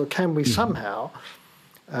Turtles, or can we somehow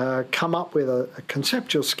come up with a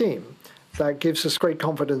conceptual scheme that gives us great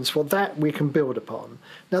confidence, well, that we can build upon?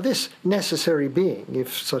 Now, this necessary being,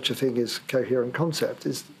 if such a thing is a coherent concept,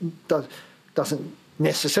 doesn't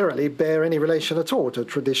necessarily bear any relation at all to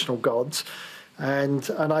traditional gods,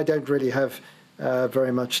 and I don't really have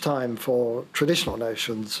very much time for traditional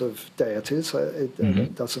notions of deities.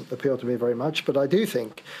 It doesn't appeal to me very much, but I do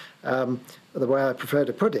think the way I prefer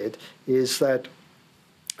to put it is that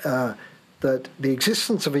that the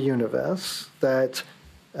existence of a universe that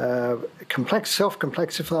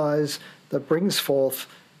self-complexifies, that brings forth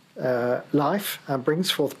life and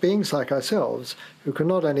brings forth beings like ourselves who can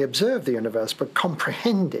not only observe the universe but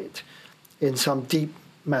comprehend it in some deep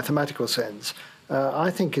mathematical sense, I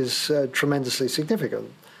think is tremendously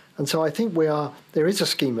significant. And so I think there is a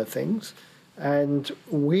scheme of things, and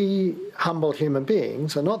we humble human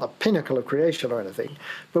beings are not the pinnacle of creation or anything,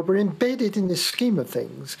 but we're embedded in this scheme of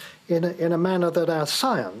things in a manner that our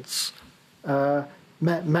science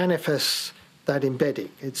manifests that embedding.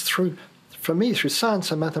 It's for me, through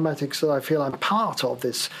science and mathematics that I feel I'm part of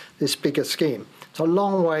this bigger scheme. It's a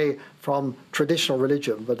long way from traditional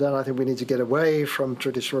religion, but then I think we need to get away from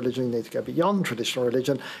traditional religion. We need to go beyond traditional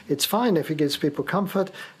religion. It's fine if it gives people comfort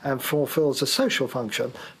and fulfills a social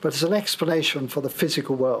function, but as an explanation for the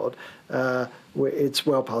physical world, it's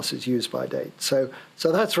well past its use-by date. So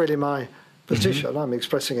that's really my position. I'm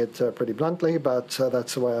expressing it pretty bluntly, but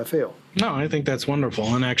that's the way I feel. No, I think that's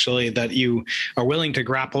wonderful. And actually that you are willing to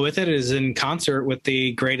grapple with it is in concert with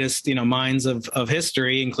the greatest, minds of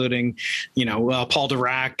history, including, Paul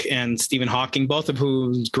Dirac and Stephen Hawking, both of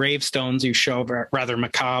whose gravestones you show rather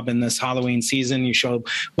macabre in this Halloween season. You show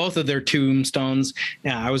both of their tombstones.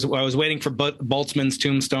 Yeah, I was waiting for Boltzmann's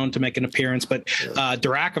tombstone to make an appearance, but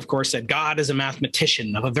Dirac, of course, said God is a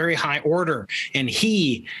mathematician of a very high order, and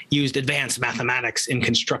he used advanced mathematics in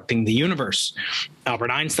constructing the universe.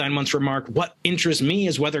 Albert Einstein once remarked, "What interests me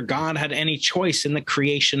is whether God had any choice in the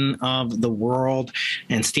creation of the world."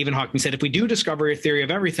 And Stephen Hawking said, if we do discover a theory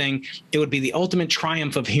of everything, it would be the ultimate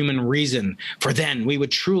triumph of human reason, for then we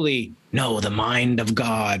would truly know the mind of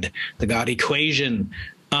God. The God equation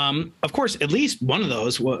Of course, at least one of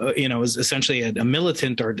those, is essentially a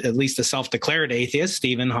militant or at least a self-declared atheist,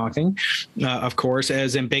 Stephen Hawking, of course,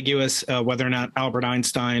 as ambiguous whether or not Albert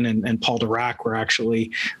Einstein and Paul Dirac were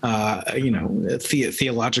actually,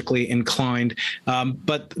 theologically inclined.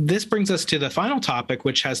 But this brings us to the final topic,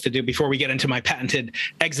 which has to do, before we get into my patented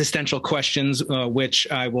existential questions, which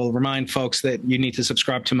I will remind folks that you need to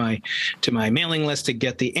subscribe to my mailing list to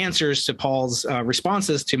get the answers to Paul's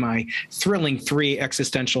responses to my thrilling 3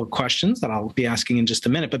 existential questions that I'll be asking in just a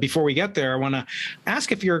minute. But before we get there, I want to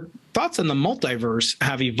ask if your thoughts on the multiverse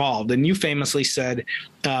have evolved. And you famously said,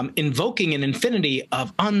 invoking an infinity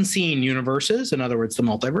of unseen universes, in other words, the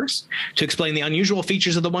multiverse, to explain the unusual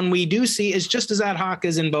features of the one we do see is just as ad hoc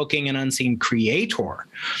as invoking an unseen creator.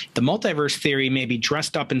 The multiverse theory may be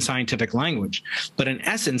dressed up in scientific language, but in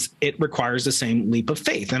essence, it requires the same leap of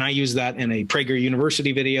faith. And I use that in a Prager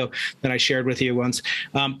University video that I shared with you once.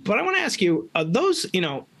 But I want to ask you, those,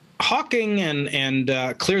 Hawking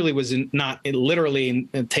and clearly was not literally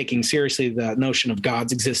taking seriously the notion of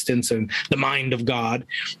God's existence and the mind of God.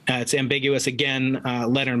 It's ambiguous. Again,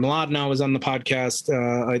 Leonard Mlodinow was on the podcast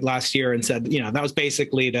last year and said, that was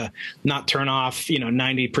basically to not turn off,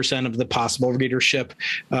 90% of the possible readership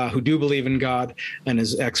who do believe in God, and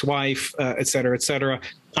his ex-wife, et cetera, et cetera.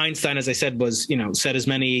 Einstein, as I said, was, said as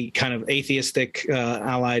many kind of atheistic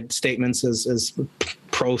allied statements as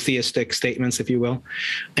pro-theistic statements, if you will.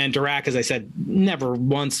 And Dirac, as I said, never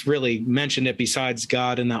once really mentioned it besides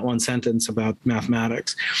God in that one sentence about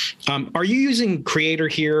mathematics. Are you using creator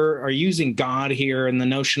here? Are you using God here and the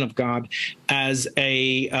notion of God as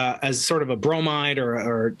as sort of a bromide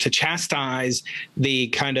or to chastise the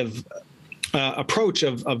kind of approach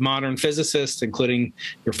of modern physicists, including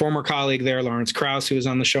your former colleague there, Lawrence Krauss, who was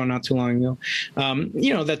on the show not too long ago,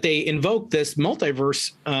 that they invoke this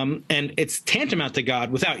multiverse and it's tantamount to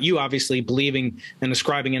God without you obviously believing and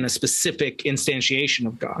ascribing in a specific instantiation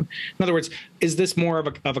of God. In other words, is this more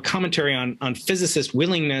of a commentary on physicists'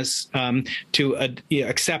 willingness to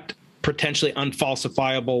accept potentially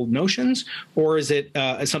unfalsifiable notions, or is it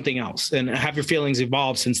something else? And have your feelings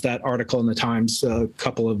evolved since that article in the Times a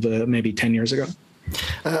couple of maybe 10 years ago?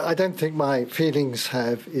 I don't think my feelings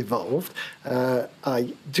have evolved.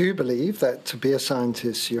 I do believe that to be a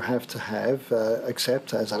scientist, you have to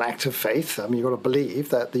accept as an act of faith. I mean, you've got to believe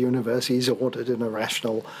that the universe is ordered in a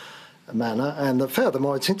rational manner, and that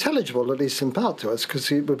furthermore, it's intelligible, at least in part to us,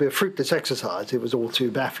 because it would be a fruitless exercise. It was all too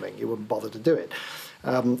baffling. You wouldn't bother to do it.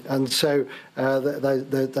 And so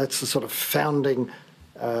that's the sort of founding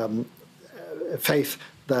faith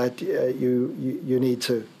that you need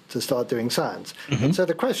to start doing science. Mm-hmm. And so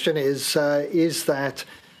the question is that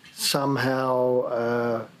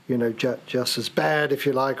somehow just as bad, if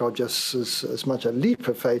you like, or just as much a leap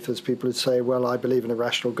of faith as people who say, well, I believe in a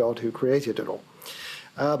rational God who created it all.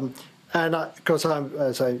 And because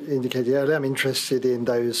as I indicated earlier, I'm interested in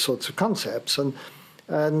those sorts of concepts. And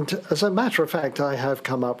as a matter of fact, I have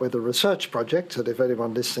come up with a research project that if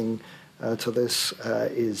anyone listening to this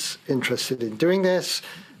is interested in doing this,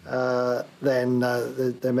 then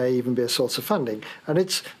there may even be a source of funding. And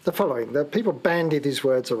it's the following. The people bandy these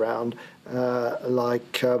words around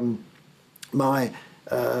like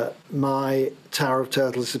my Tower of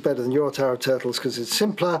Turtles is better than your Tower of Turtles because it's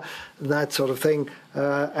simpler, that sort of thing.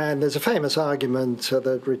 And there's a famous argument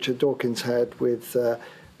that Richard Dawkins had with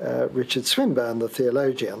Richard Swinburne, the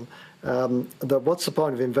theologian, that what's the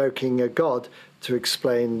point of invoking a God to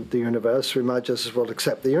explain the universe? We might just as well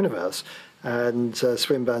accept the universe. And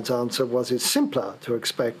Swinburne's answer was it's simpler to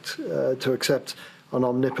accept an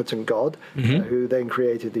omnipotent God, mm-hmm. Who then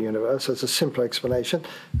created the universe. As a simpler explanation,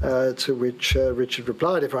 to which Richard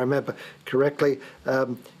replied, if I remember correctly,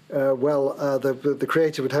 the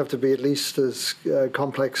creator would have to be at least as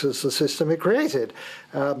complex as the system it created.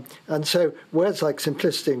 And so words like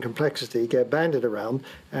simplicity and complexity get bandied around,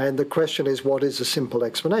 and the question is, what is a simple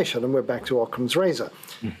explanation? And we're back to Occam's razor.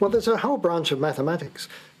 Mm-hmm. Well, there's a whole branch of mathematics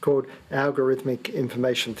called algorithmic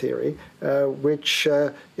information theory, which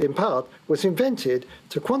in part was invented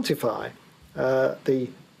to quantify the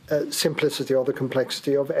simplicity or the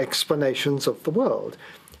complexity of explanations of the world.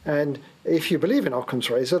 And if you believe in Occam's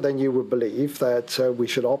razor, then you would believe that we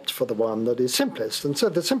should opt for the one that is simplest. And so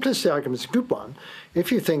the simplicity argument is a good one.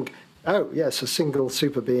 If you think, oh, yes, a single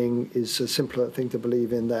super-being is a simpler thing to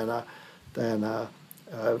believe in than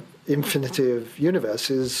infinity of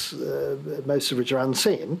universes, most of which are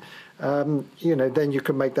unseen, then you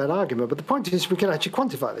can make that argument. But the point is we can actually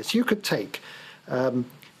quantify this. You could take, in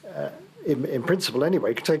principle anyway,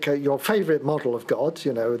 you could take your favorite model of God,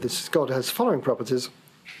 God has following properties,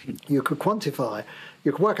 you could quantify,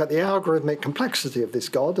 you could work out the algorithmic complexity of this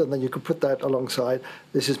God, and then you could put that alongside,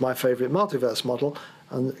 this is my favorite multiverse model,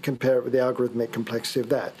 and compare it with the algorithmic complexity of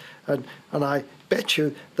that. And I bet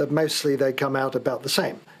you that mostly they come out about the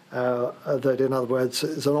same. That, in other words,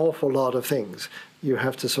 there's an awful lot of things you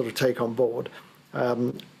have to sort of take on board.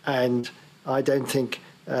 And I don't think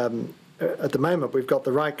at the moment we've got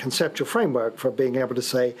the right conceptual framework for being able to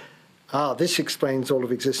say, this explains all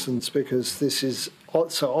of existence because this is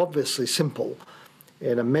so obviously simple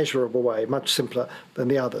in a measurable way, much simpler than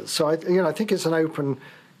the others. So I think it's an open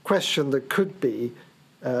question that could be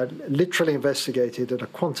literally investigated in a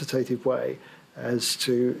quantitative way as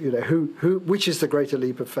to which is the greater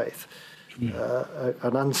leap of faith,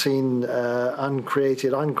 an unseen,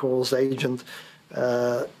 uncreated, uncaused agent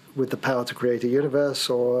with the power to create a universe,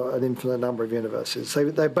 or an infinite number of universes.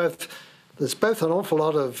 There's both an awful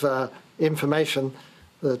lot of information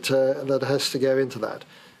that has to go into that.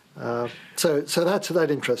 So that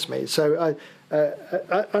interests me. So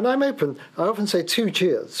and I'm open. I often say 2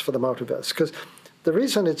 cheers for the multiverse, because the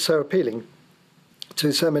reason it's so appealing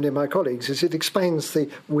to so many of my colleagues is it explains the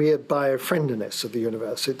weird bio-friendliness of the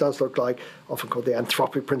universe. It does look like, often called the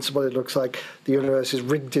anthropic principle, it looks like the universe is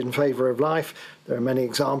rigged in favor of life. There are many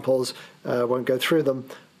examples, won't go through them,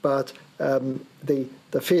 but the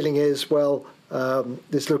feeling is, well,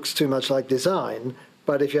 this looks too much like design,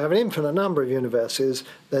 but if you have an infinite number of universes,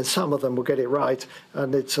 then some of them will get it right,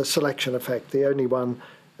 and it's a selection effect. The only one,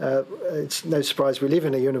 it's no surprise we live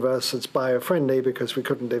in a universe that's bio-friendly because we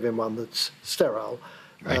couldn't live in one that's sterile.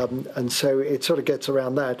 Right. And so it sort of gets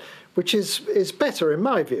around that, which is better, in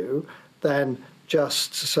my view, than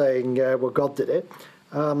just saying, well, God did it.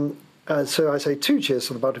 So I say 2 cheers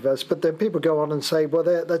for the multiverse, but then people go on and say, well,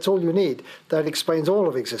 that's all you need. That explains all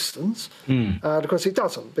of existence. Of course, it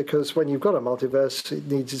doesn't, because when you've got a multiverse,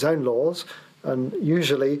 it needs its own laws. And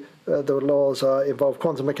usually the laws involve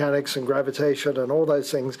quantum mechanics and gravitation and all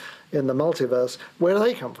those things in the multiverse. Where do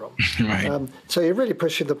they come from? Right. So you're really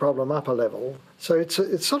pushing the problem up a level. So it's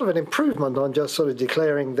sort of an improvement on just sort of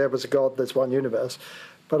declaring there was a God, there's one universe.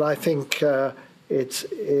 But I think it's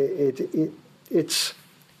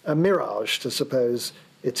a mirage to suppose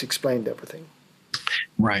it's explained everything.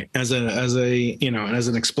 Right, as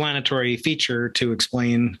an explanatory feature to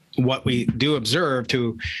explain what we do observe,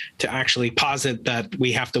 to actually posit that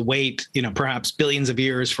we have to wait, perhaps billions of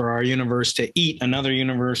years for our universe to eat another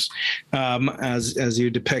universe, as you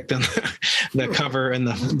depict on the cover, and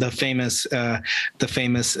the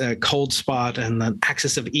famous cold spot and the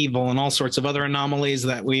axis of evil and all sorts of other anomalies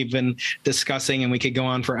that we've been discussing, and we could go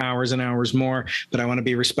on for hours and hours more. But I want to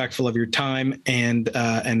be respectful of your time, and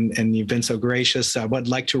you've been so gracious. I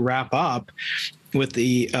would like to wrap up with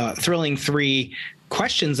the thrilling 3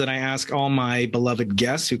 questions that I ask all my beloved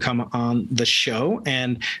guests who come on the show.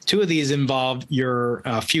 And 2 of these involve your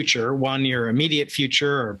future. One, your immediate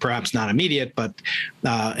future, or perhaps not immediate, but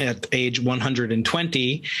at age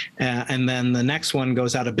 120. And then the next one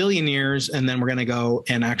goes out 1 billion years. And then we're going to go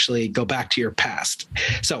and actually go back to your past.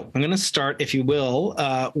 So I'm going to start, if you will,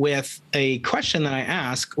 with a question that I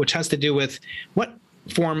ask, which has to do with what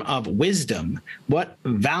form of wisdom, what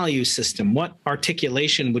value system, what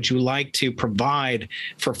articulation would you like to provide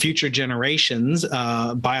for future generations,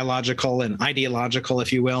 biological and ideological,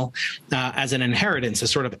 if you will, as an inheritance, a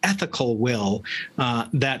sort of ethical will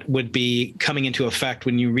that would be coming into effect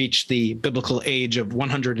when you reach the biblical age of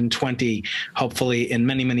 120, hopefully in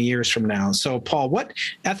many, many years from now. So, Paul, what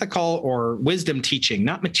ethical or wisdom teaching,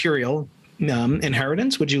 not material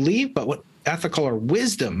inheritance, would you leave, but what ethical or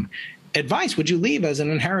wisdom advice would you leave as an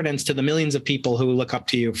inheritance to the millions of people who look up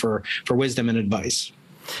to you for wisdom and advice?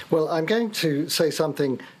 Well, I'm going to say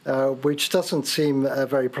something which doesn't seem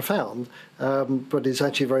very profound, but is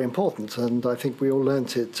actually very important. And I think we all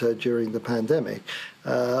learnt it during the pandemic,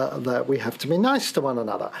 that we have to be nice to one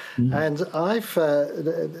another. And I've,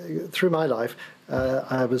 through my life,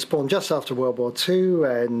 I was born just after World War II,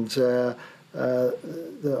 and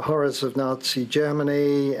the horrors of Nazi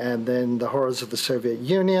Germany, and then the horrors of the Soviet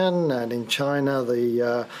Union, and in China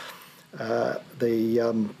the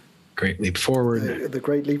Great Leap Forward, the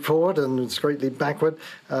Great Leap Forward, and it's Great Leap Backward,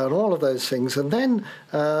 and all of those things. And then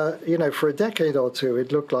for a decade or 2,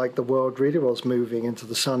 it looked like the world really was moving into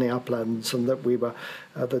the sunny uplands, and that we were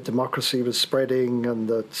that democracy was spreading, and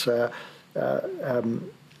that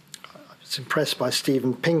impressed by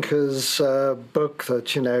Steven Pinker's book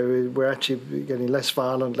that, we're actually getting less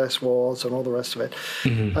violent, less wars, and all the rest of it.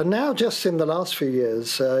 And now, just in the last few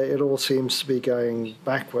years, it all seems to be going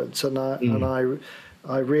backwards. And I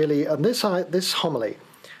really, and this homily,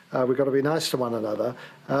 we've got to be nice to one another,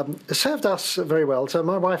 served us very well. So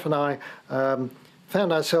my wife and I,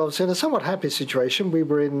 found ourselves in a somewhat happy situation. We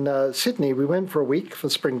were in Sydney. We went for a week for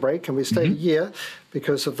spring break, and we stayed a year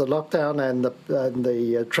because of the lockdown and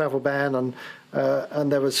the travel ban, and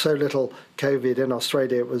there was so little COVID in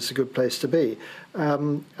Australia. It was a good place to be.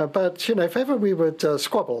 But if ever we would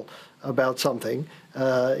squabble about something,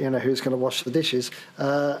 who's going to wash the dishes,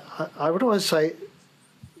 I would always say,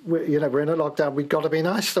 we're in a lockdown. We've got to be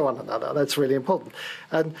nice to one another. That's really important.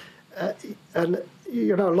 And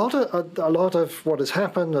a lot of what has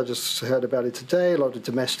happened, I just heard about it today, a lot of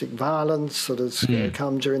domestic violence that has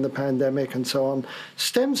come during the pandemic and so on,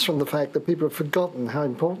 stems from the fact that people have forgotten how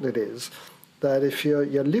important it is that if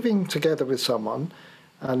you're living together with someone,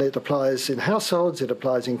 and it applies in households, it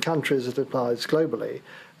applies in countries, it applies globally,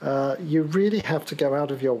 you really have to go out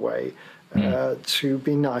of your way to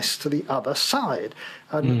be nice to the other side.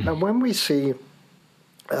 And when we see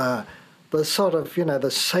the sort of,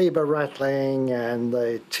 the saber rattling and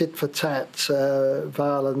the tit-for-tat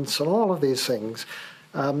violence and all of these things,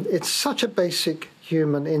 it's such a basic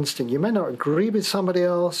human instinct. You may not agree with somebody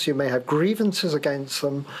else, you may have grievances against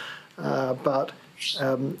them, but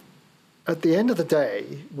at the end of the day,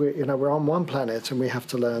 we're on one planet and we have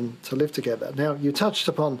to learn to live together. Now, you touched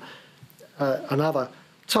upon another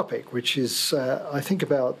topic, which is I think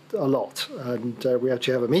about a lot, and we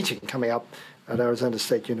actually have a meeting coming up at Arizona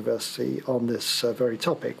State University on this very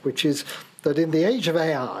topic, which is that in the age of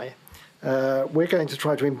AI, we're going to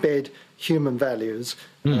try to embed human values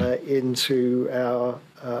into our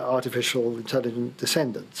artificial intelligent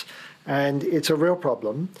descendants. And it's a real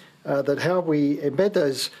problem that how we embed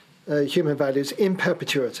those human values in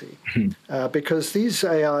perpetuity, because these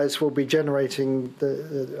AIs will be generating,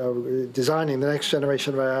 designing the next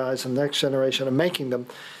generation of AIs and the next generation and making them.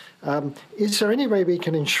 Is there any way we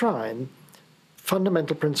can enshrine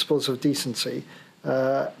fundamental principles of decency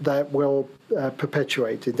that will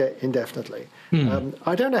perpetuate indefinitely?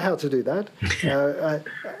 I don't know how to do that.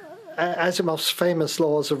 Asimov's famous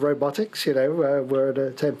laws of robotics, were an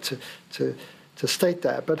attempt to state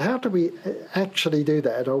that. But how do we actually do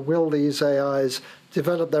that? Or will these AIs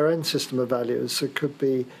develop their own system of values that could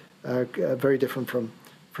be very different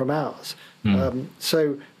from ours?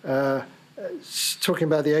 So talking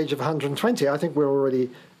about the age of 120, I think we're already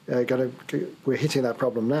we're hitting that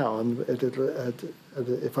problem now. And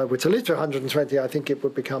if I were to live to 120, I think it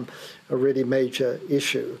would become a really major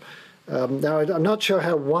issue. Now, I'm not sure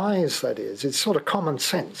how wise that is. It's sort of common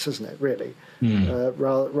sense, isn't it, really,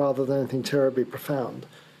 rather than anything terribly profound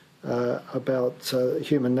about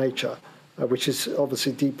human nature, which is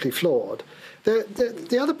obviously deeply flawed.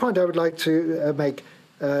 The other point I would like to make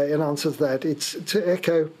in answer to that, it's to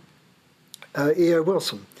echo E.O.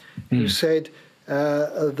 Wilson, who said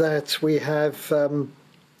that we have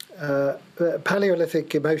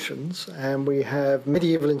Paleolithic emotions and we have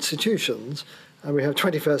medieval institutions and we have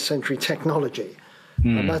 21st century technology,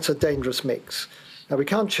 and that's a dangerous mix. Now, we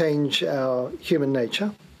can't change our human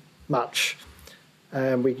nature much,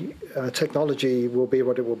 and technology will be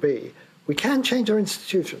what it will be. We can change our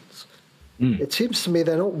institutions. It seems to me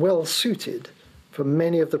they're not well suited for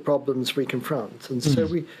many of the problems we confront. And so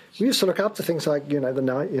we used to look up to things like, the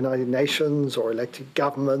United Nations or elected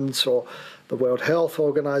governments or the World Health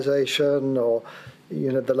Organization or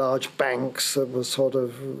the large banks that were sort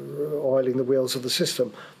of oiling the wheels of the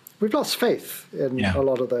system. We've lost faith in a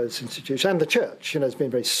lot of those institutions. And the church, has been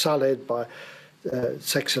very sullied by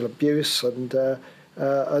sexual abuse,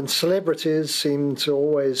 and celebrities seem to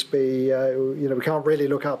always be, we can't really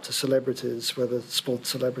look up to celebrities, whether sports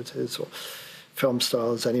celebrities or film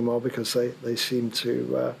stars anymore, because they seem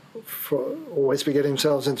to always be getting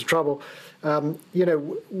themselves into trouble.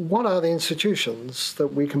 What are the institutions that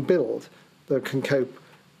we can build that can cope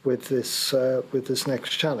with this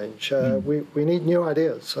next challenge? We need new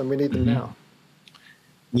ideas, and we need them now.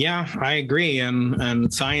 Yeah, I agree.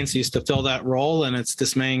 And science used to fill that role, and it's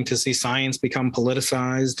dismaying to see science become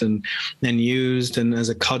politicized and used and as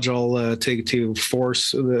a cudgel to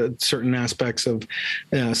force certain aspects of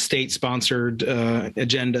state-sponsored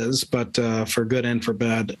agendas, but for good and for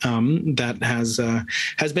bad. That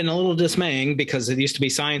has been a little dismaying, because it used to be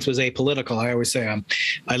science was apolitical. I always say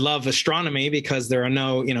I love astronomy because there are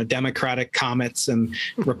no Democratic comets and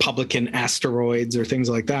Republican asteroids or things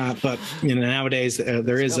like that. But nowadays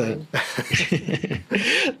there is an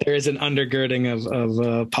undergirding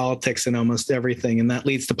of politics in almost everything, and that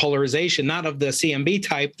leads to polarization, not of the CMB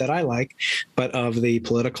type that I like, but of the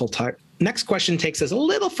political type. next question takes us a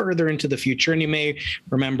little further into the future, and you may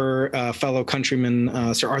remember fellow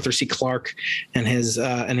countryman Sir Arthur C. Clarke and his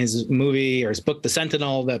movie or his book, The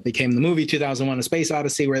Sentinel, that became the movie 2001: A Space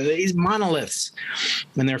Odyssey, where these monoliths,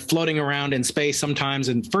 and they're floating around in space sometimes,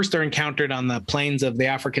 and first they're encountered on the plains of the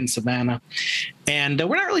African savanna, and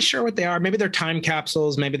we're not really sure what they are. Maybe they're time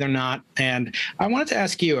capsules, maybe they're not. And I wanted to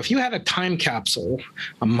ask you, if you had a time capsule,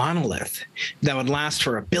 a monolith that would last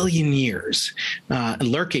for 1 billion years,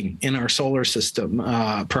 lurking in our solar system,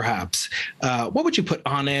 perhaps, what would you put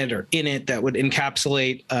on it or in it that would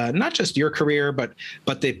encapsulate not just your career, but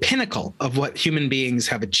the pinnacle of what human beings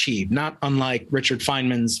have achieved, not unlike Richard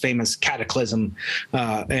Feynman's famous cataclysm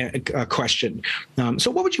question.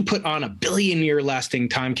 So what would you put on a 1 billion year lasting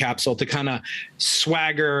time capsule to kind of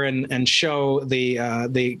swagger and show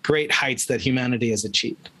the great heights that humanity has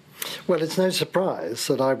achieved? Well, it's no surprise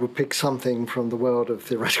that I would pick something from the world of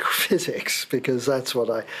theoretical physics, because that's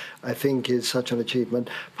what I think is such an achievement.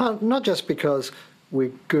 Not just because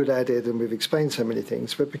we're good at it and we've explained so many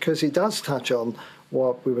things, but because it does touch on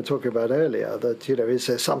what we were talking about earlier, that, is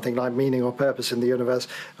there something like meaning or purpose in the universe?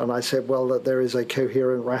 And I said, well, that there is a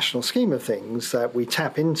coherent, rational scheme of things that we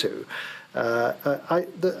tap into.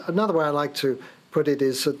 Another way I like to put it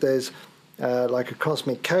is that there's like a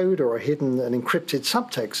cosmic code or a hidden and encrypted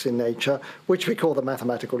subtext in nature, which we call the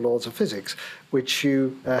mathematical laws of physics, which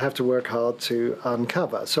you have to work hard to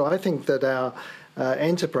uncover. So I think that our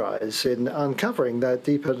enterprise in uncovering that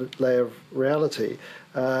deeper layer of reality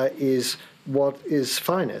is what is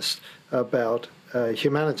finest about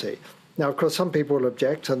humanity. Now, of course, some people will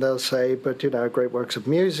object and they'll say, but, great works of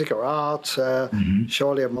music or art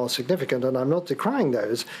surely are more significant, and I'm not decrying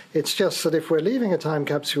those. It's just that if we're leaving a time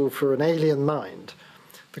capsule for an alien mind,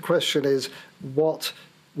 the question is, what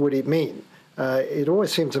would it mean? It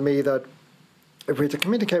always seemed to me that if we're to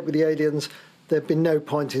communicate with the aliens, there'd be no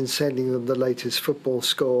point in sending them the latest football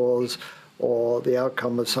scores or the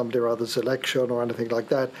outcome of somebody or other's election or anything like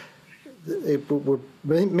that. It would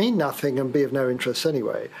mean nothing and be of no interest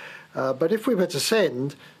anyway. But if we were to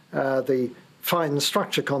send the fine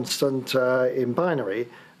structure constant in binary,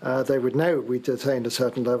 they would know we'd attained a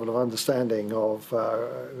certain level of understanding of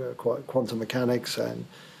quantum mechanics and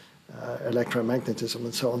electromagnetism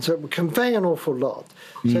and so on. So it would convey an awful lot.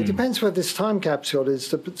 So it depends whether this time capsule is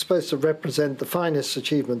supposed to represent the finest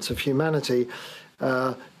achievements of humanity,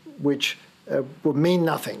 which would mean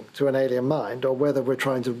nothing to an alien mind, or whether we're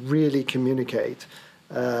trying to really communicate,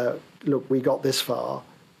 look, we got this far,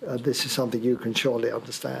 this is something you can surely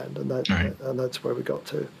understand, and that's where we got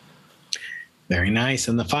to. Very nice.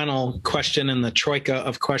 And the final question in the troika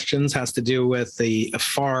of questions has to do with the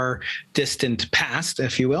far distant past,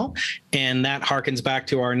 if you will. And that harkens back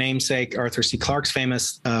to our namesake, Arthur C. Clarke's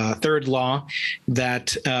famous third law,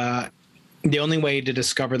 that the only way to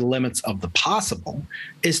discover the limits of the possible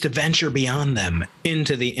is to venture beyond them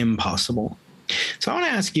into the impossible. So I want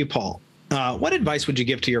to ask you, Paul, what advice would you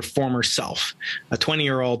give to your former self, a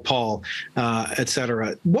 20-year-old Paul, et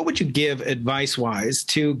cetera? What would you give advice-wise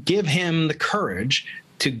to give him the courage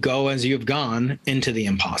to go as you've gone into the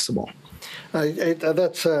impossible?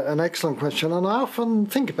 That's an excellent question, and I often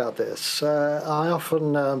think about this. I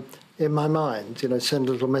often, in my mind, send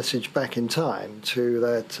a little message back in time to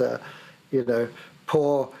that,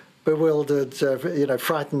 poor, bewildered,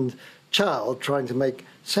 frightened child trying to make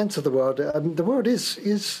sense of the world. The world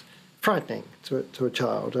is frightening to a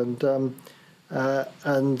child, and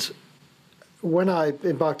when I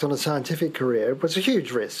embarked on a scientific career, it was a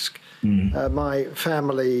huge risk. My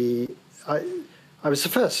family, I was the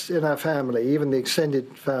first in our family, even the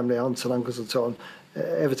extended family, aunts and uncles and so on,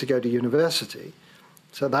 ever to go to university.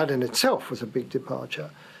 So that in itself was a big departure.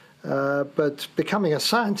 But becoming a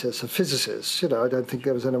scientist, a physicist, I don't think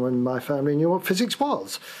there was anyone in my family who knew what physics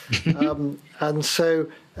was. And so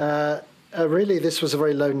really this was a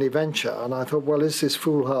very lonely venture. And I thought, well, is this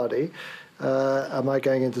foolhardy? Am I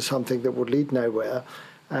going into something that would lead nowhere?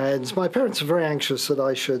 And my parents were very anxious that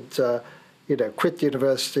I should, quit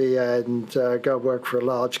university and go work for a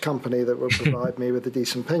large company that would provide me with a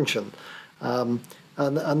decent pension.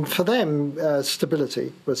 And for them,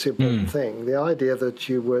 stability was the important thing. The idea that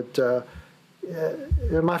you would...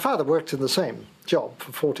 my father worked in the same job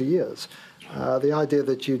for 40 years. The idea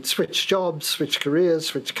that you'd switch jobs, switch careers,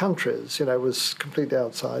 switch countries, was completely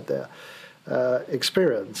outside their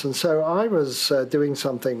experience. And so I was doing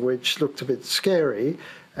something which looked a bit scary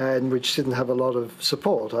and which didn't have a lot of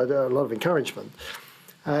support, a lot of encouragement.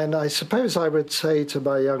 And I suppose I would say to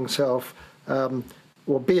my young self,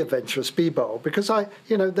 well, be adventurous, be bold, because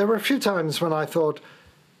there were a few times when I thought,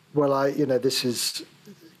 well, this is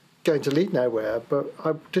going to lead nowhere, but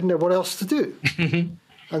I didn't know what else to do.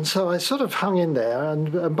 And so I sort of hung in there,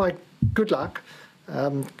 and by good luck,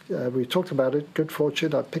 we talked about it, good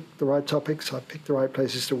fortune, I picked the right topics, I picked the right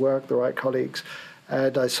places to work, the right colleagues,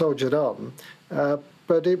 and I soldiered on.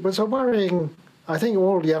 But it was a worrying, I think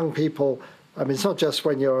all young people, I mean, it's not just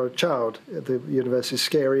when you're a child, the university is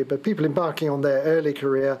scary, but people embarking on their early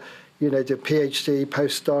career, do PhD,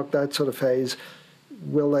 postdoc, that sort of phase,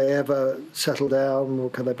 will they ever settle down, or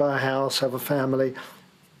can they buy a house, have a family?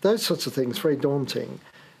 Those sorts of things, very daunting.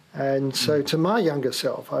 And so to my younger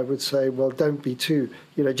self, I would say, well, don't be too,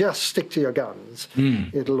 just stick to your guns.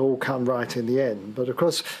 It'll all come right in the end. But of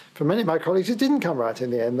course, for many of my colleagues, it didn't come right in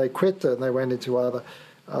the end. They quit and they went into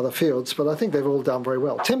other fields, but I think they've all done very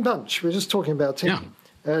well. Tim Bunch, we were just talking about Tim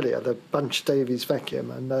earlier, the Bunch-Davies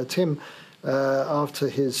vacuum. And Tim, after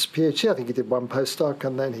his PhD, I think he did one postdoc,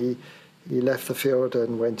 and then he left the field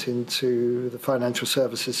and went into the financial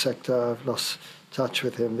services sector. I've lost touch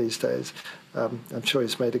with him these days. I'm sure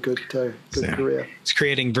he's made a good career. He's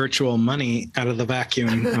creating virtual money out of the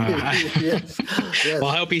vacuum. Yes. Well,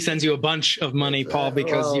 I hope he sends you a bunch of money, Paul,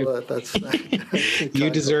 because you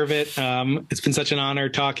deserve it. It's been such an honor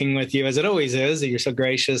talking with you, as it always is. You're so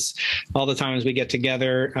gracious all the time as we get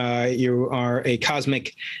together. You are a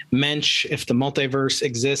cosmic mensch. If the multiverse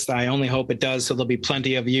exists, I only hope it does, so there'll be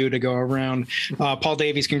plenty of you to go around. Paul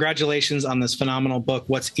Davies, congratulations on this phenomenal book,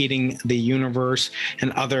 What's Eating the Universe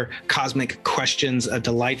and Other Cosmic Questions, a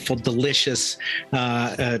delightful, delicious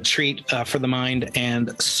treat for the mind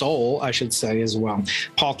and soul, I should say, as well.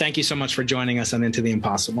 Paul, thank you so much for joining us on Into the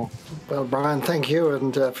Impossible. Well, Brian, thank you,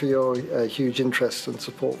 and for your huge interest and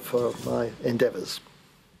support for my endeavors.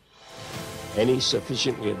 Any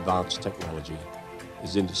sufficiently advanced technology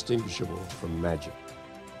is indistinguishable from magic.